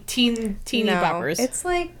 Teeny No, boppers. it's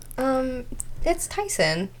like it's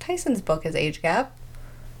Tyson. Tyson's book is age gap.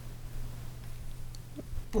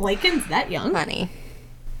 Blaken's that young. Honey.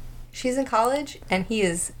 She's in college and he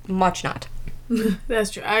is much not.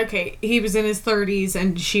 That's true. Okay, he was in his 30s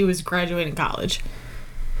and she was graduating college.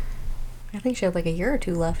 I think she had like a year or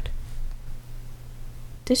two left.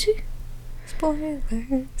 Did she? Spoilers.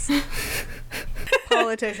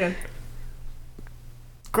 Politician.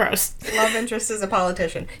 Gross. Love interest is a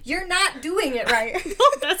politician. You're not doing it right. No,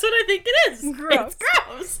 that's what I think it is. Gross. It's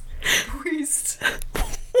gross. Priest.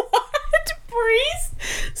 What? Priest?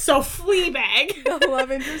 So Fleabag. The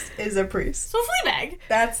love interest is a priest. So Fleabag.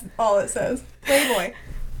 That's all it says. Playboy.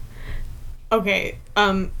 Okay,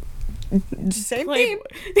 Same Playboy. theme.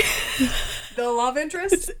 The love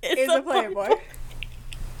interest It's is a playboy.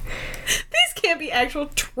 These can't be actual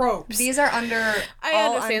tropes. These are under. I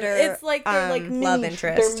all understand. Under, It's like they're like mini, love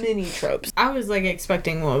interest. They're mini tropes. I was like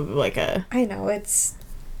expecting like a I know it's.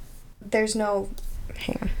 There's no.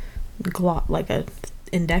 Hang on. like a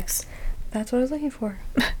index. That's what I was looking for.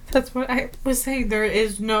 That's what I was saying. There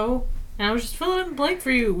is no. And I was just filling in the blank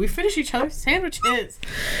for you. We finish each other's sandwiches.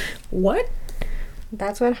 What?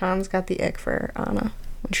 That's when Hans got the ick for Anna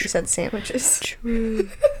when she said sandwiches. True.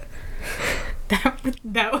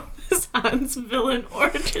 That was Hans' villain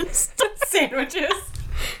origins sandwiches.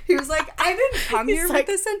 He was like, I didn't come He's here like,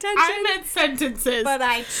 with this intention, I meant sentences. but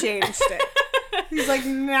I changed it. He's like,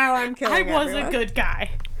 now I'm killing I was everyone. a good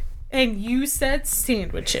guy. And you said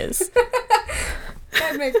sandwiches.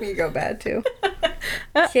 That makes me go bad too.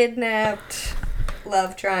 Kidnapped,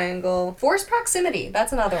 love triangle, forced proximity.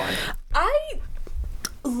 That's another one. I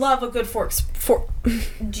love a good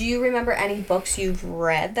Do you remember any books you've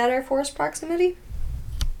read that are forced proximity?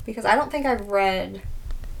 Because I don't think I've read.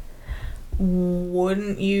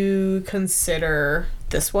 Wouldn't you consider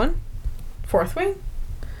this one? Fourth Wing?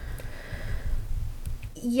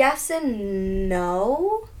 Yes and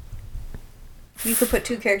no. You could put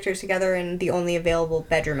two characters together in the only available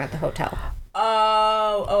bedroom at the hotel.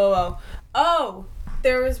 Oh,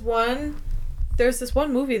 there's this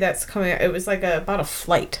one movie that's coming out. It was like about a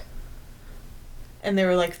flight. And they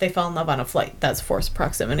were like, they fell in love on a flight. That's forced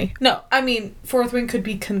proximity. No, I mean, Fourth Wing could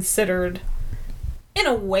be considered, in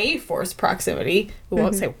a way, forced proximity. We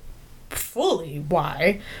won't say fully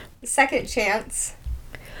why. Second chance.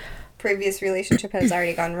 Previous relationship has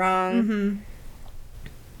already gone wrong. Mm-hmm.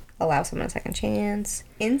 Allow someone a second chance.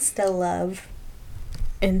 Insta love.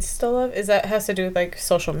 Insta love? Is that has to do with like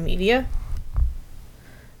social media?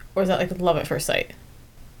 Or is that like love at first sight?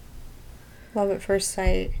 Love at first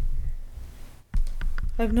sight.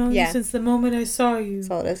 I've known you since the moment I saw you.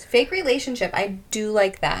 That's all it is. Fake relationship. I do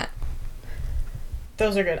like that.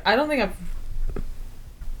 Those are good. I don't think Have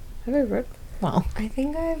I read? Well, I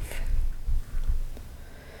think I've...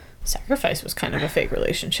 Sacrifice was kind of a fake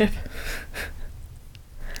relationship.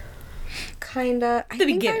 Kinda. I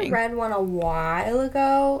think I read one a while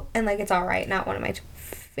ago, and, like, it's alright. Not one of my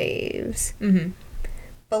faves. Mm-hmm.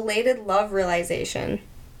 Belated love realization.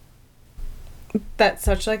 That's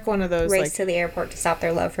such, like, one of those, race to the airport to stop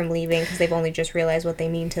their love from leaving because they've only just realized what they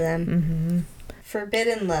mean to them. Mm-hmm.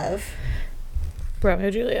 Forbidden love. Romeo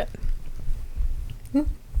and Juliet. I'm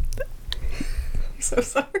so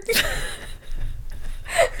sorry.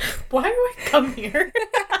 Why do I come here?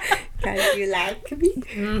 Because you like me.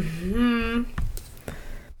 Mm-hmm.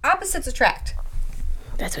 Opposites attract.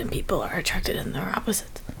 That's when people are attracted and they're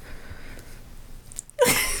opposites.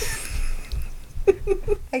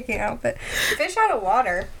 I can't help it. Fish out of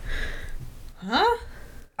water. Huh?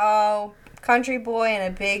 Oh, country boy in a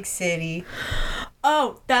big city.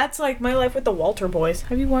 Oh, that's like My Life with the Walter Boys.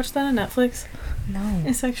 Have you watched that on Netflix? No.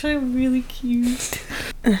 It's actually really cute.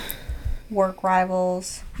 Work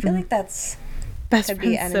rivals. I feel like that's... Best could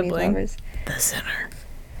friend be enemies, sibling. lovers. The Sinner.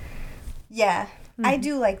 Yeah. I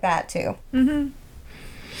do like that, too. Mm-hmm.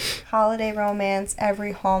 Holiday romance.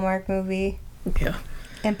 Every Hallmark movie. Yeah.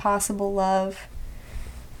 Impossible love.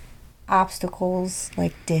 Obstacles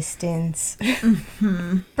like distance.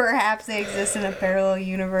 Mm-hmm. Perhaps they exist in a parallel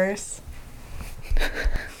universe.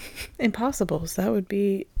 Impossibles. That would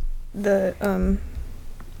be the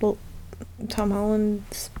Tom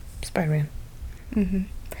Holland's Spider-Man. Mm-hmm.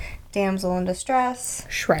 Damsel in distress.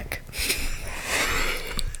 Shrek.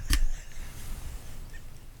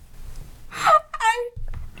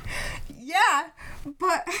 Yeah,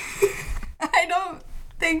 but I don't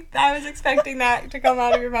think I was expecting that to come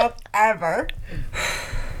out of your mouth ever.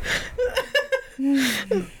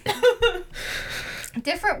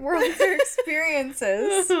 Different worlds or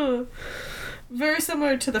experiences. Very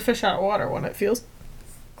similar to the fish out of water one, it feels.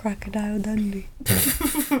 Crocodile Dundee.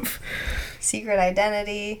 Secret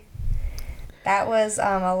Identity. That was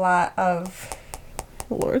a lot of...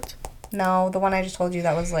 Lords? No, the one I just told you,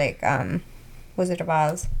 that was like Wizard of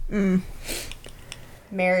Oz.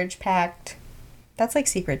 Marriage Pact. That's like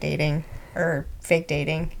secret dating. Or fake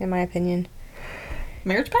dating, in my opinion.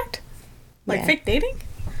 Marriage Pact? Like fake dating?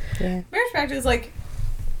 Yeah. Marriage Pact is like...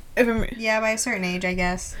 Yeah, by a certain age, I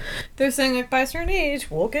guess. They're saying, like, by a certain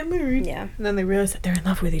age, we'll get married. Yeah. And then they realize that they're in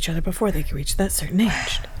love with each other before they can reach that certain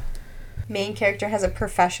age. Main character has a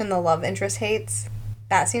profession the love interest hates.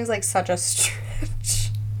 That seems like such a stretch.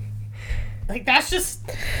 Like, that's just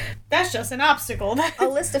an obstacle. A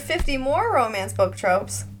list of 50 more romance book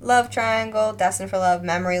tropes. Love triangle, destined for love,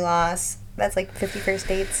 memory loss. That's like 50 First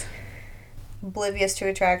Dates. Oblivious to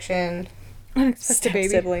attraction. Unexpected baby.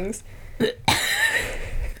 Siblings.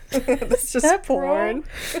 That's just porn.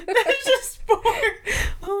 That's just porn.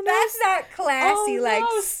 Oh, no. That's not classy, like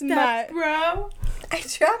smut. Bro. I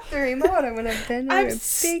dropped the remote. I'm gonna bend over I'm and pick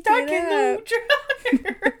stuck it in up. the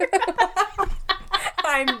dryer.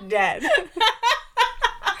 I'm dead.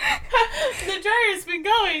 The dryer's been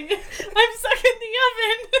going. I'm stuck in the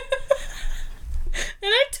oven.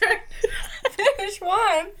 And I turned it. Finish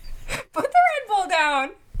one. Put the Red Bull down.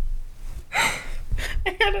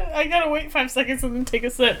 I gotta wait 5 seconds and then take a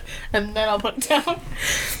sip, and then I'll put it down.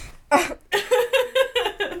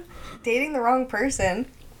 Dating the wrong person,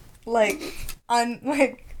 on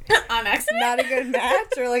accident. not a good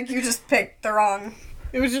match, or like you just picked the wrong.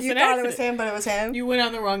 It was just you an thought accident. it was him, but it was him. You went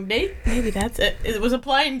on the wrong date. Maybe that's it. It was a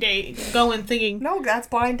blind date. Going thinking. No, that's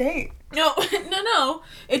blind date. No.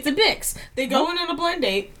 It's a mix. They go in on a blind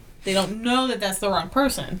date. They don't know that that's the wrong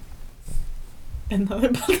person. And the other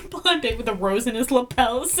blind date with a rose in his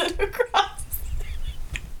lapels and across.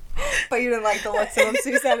 But you didn't like the looks of him, so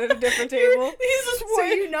you sat at a different table. He's just so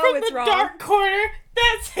you know from it's the wrong. Dark corner.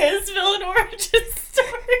 That's his villain origin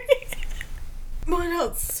story. What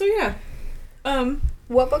else? So yeah.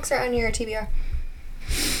 What books are on your TBR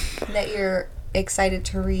that you're excited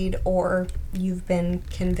to read, or you've been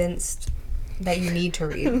convinced that you need to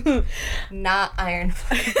read? Not Iron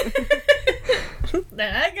Flame.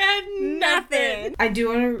 I got nothing. I do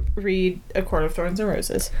want to read A Court of Thorns and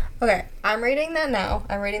Roses. Okay, I'm reading that now.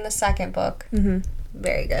 I'm reading the second book. Mm-hmm.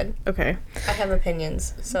 Very good. Okay. I have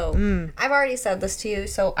opinions. So, I've already said this to you,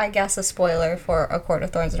 so I guess a spoiler for A Court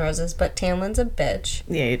of Thorns and Roses, but Tamlin's a bitch.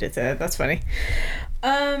 Yeah, you did say that. That's funny.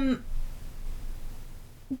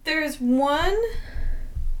 There's one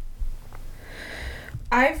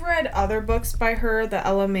I've read other books by her, the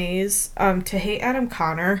LMAs, To Hate Adam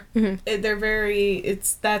Connor. They're very,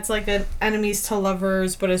 that's like an enemies to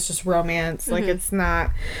lovers, but it's just romance. Like, it's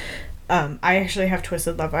not, I actually have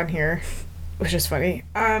Twisted Love on here, which is funny.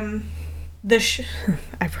 I've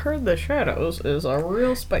heard The Shadows is a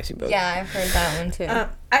real spicy book. Yeah, I've heard that one too.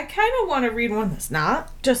 I kind of want to read one that's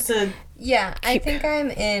not, just to... Yeah, I think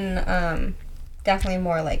I'm in, definitely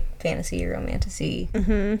more like fantasy, romantasy.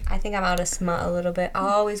 I think I'm out of smut a little bit. I'll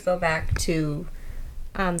always go back to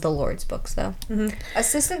the Lord's books, though.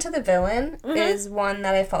 Assistant to the Villain is one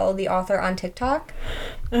that I follow the author on TikTok.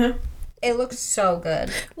 It looks so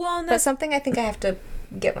good. Well, but something I think I have to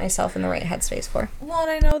get myself in the right headspace for. Well,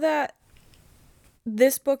 and I know that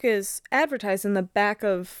this book is advertised in the back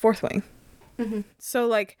of Fourth Wing. So,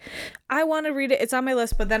 like, I want to read it. It's on my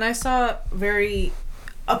list, but then I saw very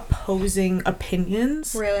opposing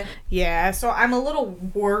opinions. Really? Yeah, so I'm a little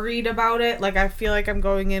worried about it. Like, I feel like I'm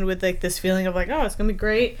going in with, like, this feeling of, like, oh, it's gonna be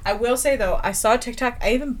great. I will say, though, I saw TikTok,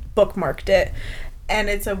 I even bookmarked it, and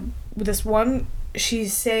it's this one,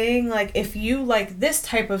 she's saying, like, if you like this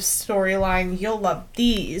type of storyline, you'll love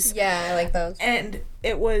these. Yeah, I like those. And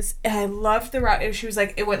I loved the route. She was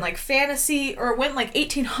like, it went like fantasy, or it went like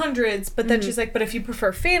 1800s, but then she's like, but if you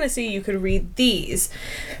prefer fantasy, you could read these.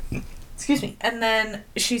 Excuse me. And then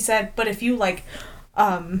she said, but if you like,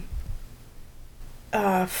 what's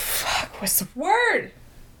the word?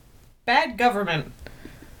 Bad government.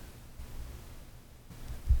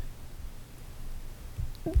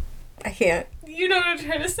 I can't. You know what I'm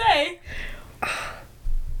trying to say.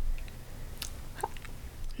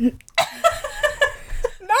 No.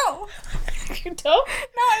 You don't? No,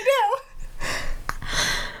 I do.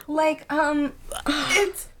 Like,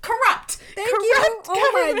 It's corrupt. Thank corrupt you.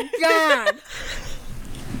 Oh government. my god.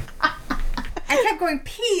 I kept going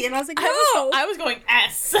P, and I was like, no. I was going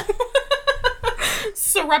S.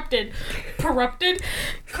 Surrupted. Corrupted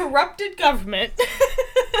government.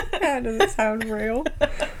 That doesn't sound real.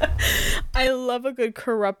 I love a good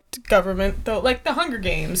corrupt government, though, like the Hunger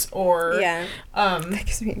Games, or that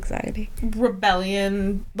gives me anxiety.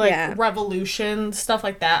 Rebellion, like revolution, stuff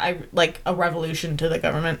like that. I like a revolution to the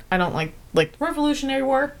government. I don't like Revolutionary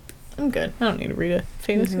War. I'm good. I don't need to read a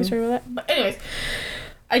fantasy story with that. But anyways,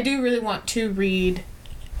 I do really want to read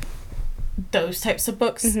those types of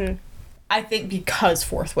books. I think because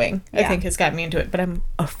Fourth Wing, I think, has got me into it. But I'm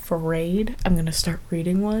afraid I'm going to start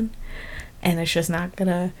reading one, and it's just not going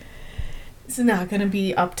to... It's not going to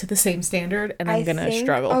be up to the same standard, and I'm going to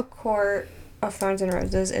struggle. A Court of Thorns and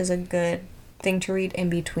Roses is a good thing to read in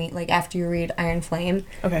between, like, after you read Iron Flame.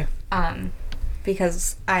 Okay.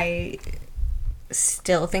 Because I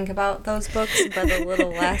still think about those books, but a little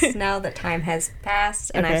less now that time has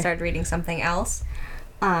passed, and I've started reading something else.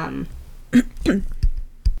 You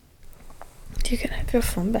can have your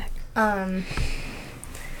phone back.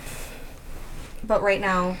 But right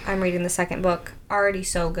now, I'm reading the second book. Already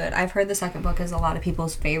so good. I've heard the second book is a lot of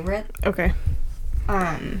people's favorite. Okay.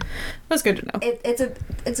 That's good to know.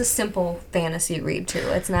 It's a simple fantasy read too.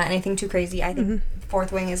 It's not anything too crazy. I think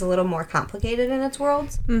Fourth Wing is a little more complicated in its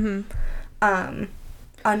worlds.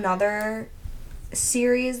 Another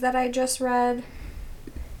series that I just read,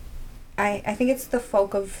 I think it's the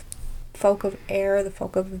Folk of Air, the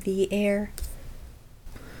Folk of the Air.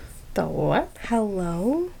 The what?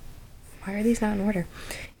 Hello? Why are these not in order?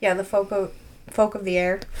 Yeah, the Folk of the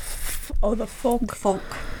Air. Oh, the Folk. Folk.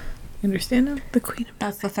 You understand now? The Queen of...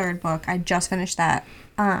 That's the third book. I just finished that.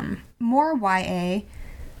 More YA.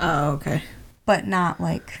 Oh, okay. But not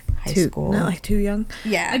like high school. Not like too young.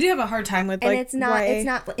 Yeah. I do have a hard time with and like it's not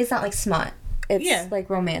YA. it's not like smut. It's like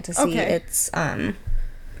romantasy. Okay.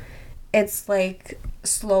 It's like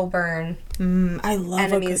slow burn. I love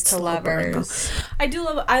enemies a good to slow lovers. Burn. I do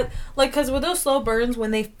love because with those slow burns,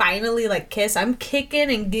 when they finally like kiss, I'm kicking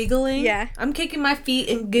and giggling. Yeah, I'm kicking my feet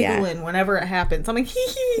and giggling whenever it happens. I'm like hee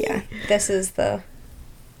hee. Yeah, this is the.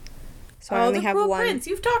 So I only the have Cruel one. Prince.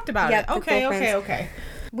 You've talked about it. Okay.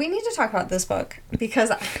 We need to talk about this book because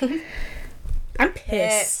I'm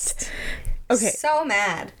pissed. Okay, so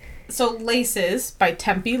mad. So Laces by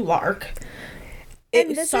Tempe Lark.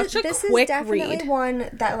 This is definitely one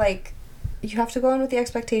that like you have to go in with the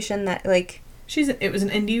expectation that like it was an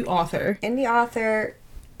indie author.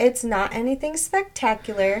 It's not anything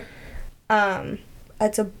spectacular.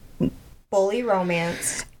 It's a bully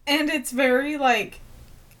romance, and it's very like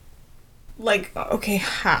okay,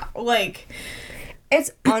 how like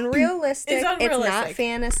it's unrealistic. It's not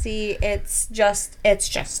fantasy. It's just a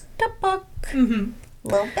book. A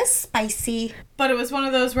little bit spicy, but it was one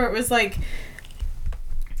of those where it was like.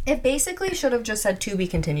 It basically should have just said to be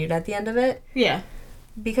continued at the end of it. Yeah.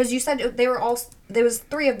 because you said there was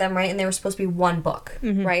 3 of them, right? And they were supposed to be one book,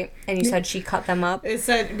 right? And you said she cut them up. It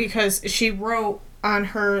said because she wrote on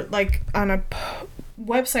her, like, on a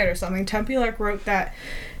website or something, Tempe Lark wrote that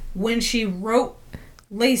when she wrote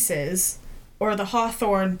Laces, or the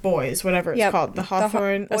Hawthorne Boys, whatever it's called, the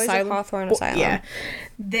Hawthorne Boys Asylum. of Hawthorne Asylum. Yeah.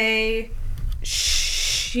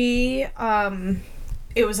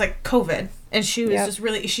 It was like COVID, and she was just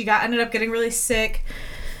really, ended up getting really sick,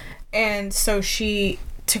 and so to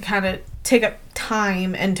kind of take up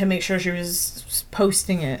time and to make sure she was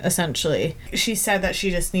posting it, essentially, she said that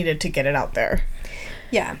she just needed to get it out there.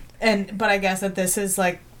 Yeah. But I guess that this is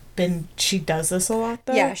like she does this a lot,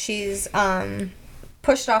 though. Yeah, she's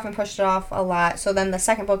pushed it off a lot. So then the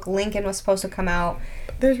second book, Lincoln, was supposed to come out.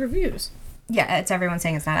 There's reviews. Yeah, it's everyone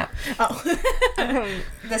saying it's not out. Oh.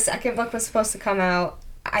 The second book was supposed to come out,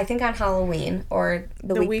 I think, on Halloween or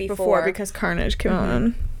the week before, because Carnage came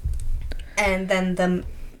on. And then the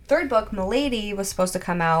third book, Milady, was supposed to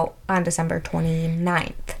come out on December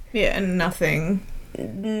 29th. Yeah, and nothing.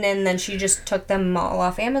 And then she just took them all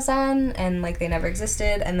off Amazon, and like they never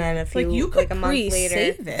existed. And then a month later,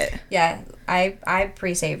 save it. Yeah, I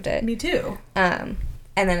pre-saved it. Me too.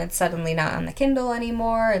 And then it's suddenly not on the Kindle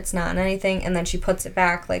anymore. It's not on anything. And then she puts it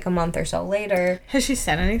back like a month or so later. Has she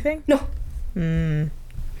said anything? No. No.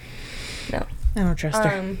 I don't trust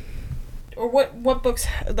her. Or what books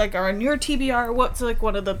like are on your TBR? What's like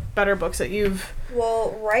one of the better books that you've?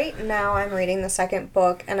 Well, right now I'm reading the second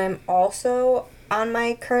book, and I'm also on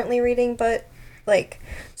my currently reading, but like,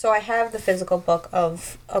 so I have the physical book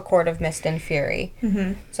of A Court of Mist and Fury.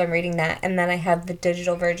 Mm-hmm. So I'm reading that, and then I have the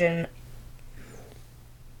digital version.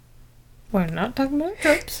 We're not talking about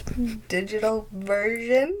tropes. Digital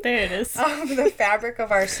version. There it is. Of The Fabric of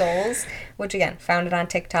Our Souls, which again, found it on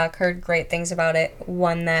TikTok, heard great things about it.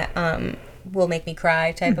 One that will make me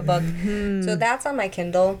cry type of book. So that's on my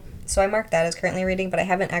Kindle. So I marked that as currently reading, but I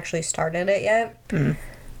haven't actually started it yet.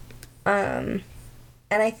 And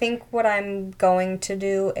I think what I'm going to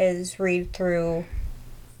do is read through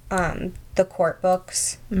the court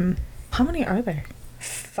books. How many are there?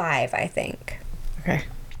 5, I think. Okay.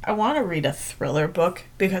 I want to read a thriller book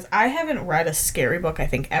because I haven't read a scary book, I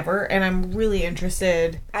think, ever, and I'm really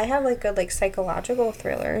interested. I have like good psychological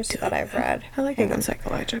thrillers that I've read. I like a good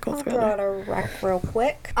psychological thriller. I'll throw out a rec real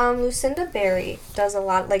quick. Lucinda Berry does a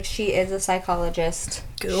lot. Like, she is a psychologist.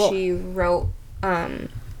 Cool. She wrote kind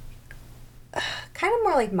of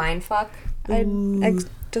more like Mindfuck, I'd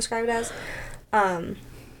describe it as.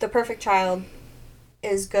 The Perfect Child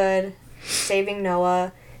is good. Saving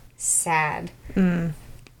Noah, sad.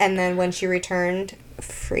 And then When She Returned,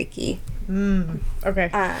 freaky. Okay.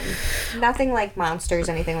 Nothing like monsters,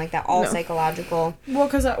 anything like that. All psychological. Well,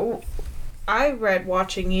 because I read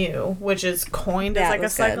Watching You, which is coined as like a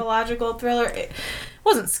psychological thriller. It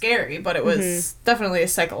wasn't scary, but it was definitely a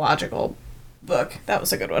psychological book. That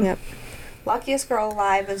was a good one. Yep. Luckiest Girl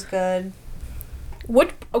Alive is good.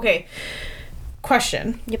 Okay.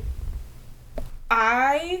 Question. Yep.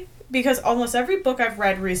 Because almost every book I've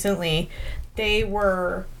read recently, it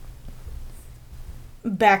was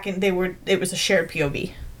a shared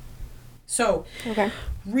POV. So,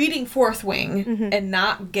 reading Fourth Wing and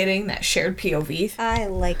not getting that shared POV. I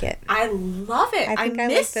like it. I love it. I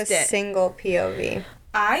missed like the single POV.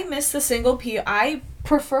 I miss the single POV. I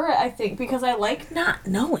prefer it, I think, because I like not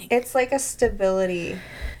knowing. It's like a stability.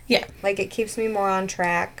 Yeah. Like, it keeps me more on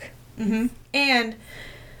track. And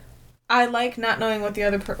I like not knowing what the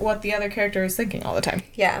other character is thinking all the time.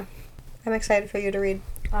 Yeah. I'm excited for you to read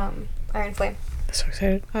Iron Flame. I'm so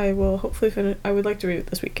excited. I will hopefully finish. I would like to read it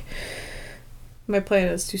this week. My plan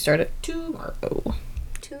is to start it tomorrow.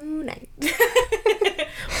 Tonight.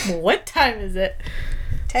 What time is it?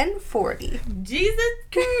 10:40. Jesus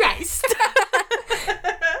Christ.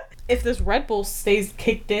 If this Red Bull stays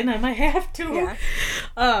kicked in, I might have to.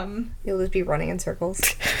 Yeah. You'll just be running in circles.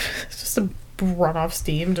 It's just a run off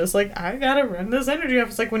steam. Just like, I gotta run this energy off.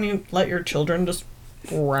 It's like when you let your children just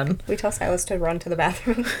run. We tell Silas to run to the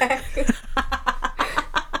bathroom and back.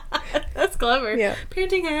 That's clever. Yeah.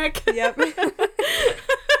 Parenting hack. Yep.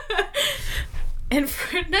 And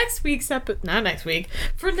for next episode,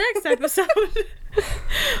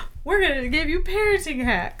 we're gonna give you parenting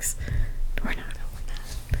hacks. We're not.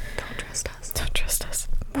 Don't trust us. Don't trust us.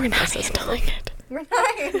 We're not handling it. We're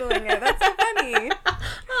not handling it. That's so funny.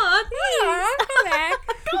 Aw, Come back.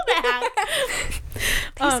 Go back.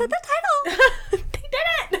 They said the title. They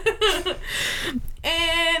did it.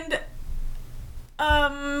 And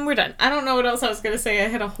we're done. I don't know what else I was gonna say. I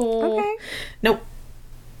had a whole. Okay. Nope.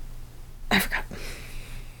 I forgot.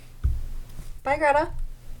 Bye, Greta.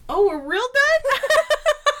 Oh, we're real done?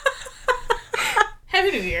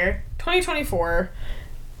 Happy New Year, 2024.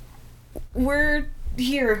 We're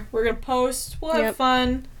here. We're gonna post. We'll have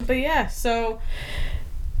fun. But yeah, so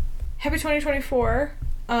happy 2024.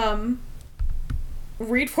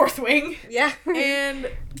 Read Fourth Wing. Yeah. And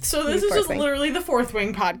so this is just literally the Fourth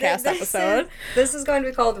Wing podcast episode. This is going to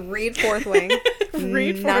be called Read Fourth Wing.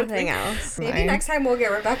 Read Fourth Nothing Wing. else. Maybe next time we'll get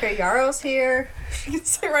Rebecca Yaros here. She can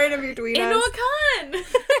sit right in between us. Noah Khan.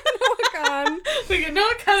 Noah Khan. We get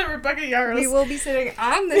Noah Khan and Rebecca Yaros. We will be sitting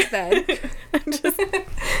on this bed.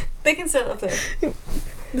 They can sit up there.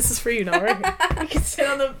 This is for you, Noah, right here. You can sit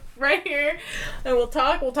on the right here, and we'll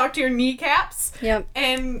talk. We'll talk to your kneecaps. Yep.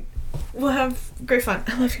 And we'll have great fun.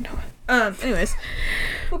 I love you, Noah. Anyways.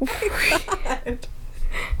 Oh my God.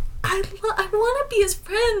 I want to be his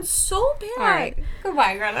friend so bad. All right.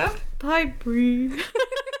 Goodbye, Greta. Bye, Bree.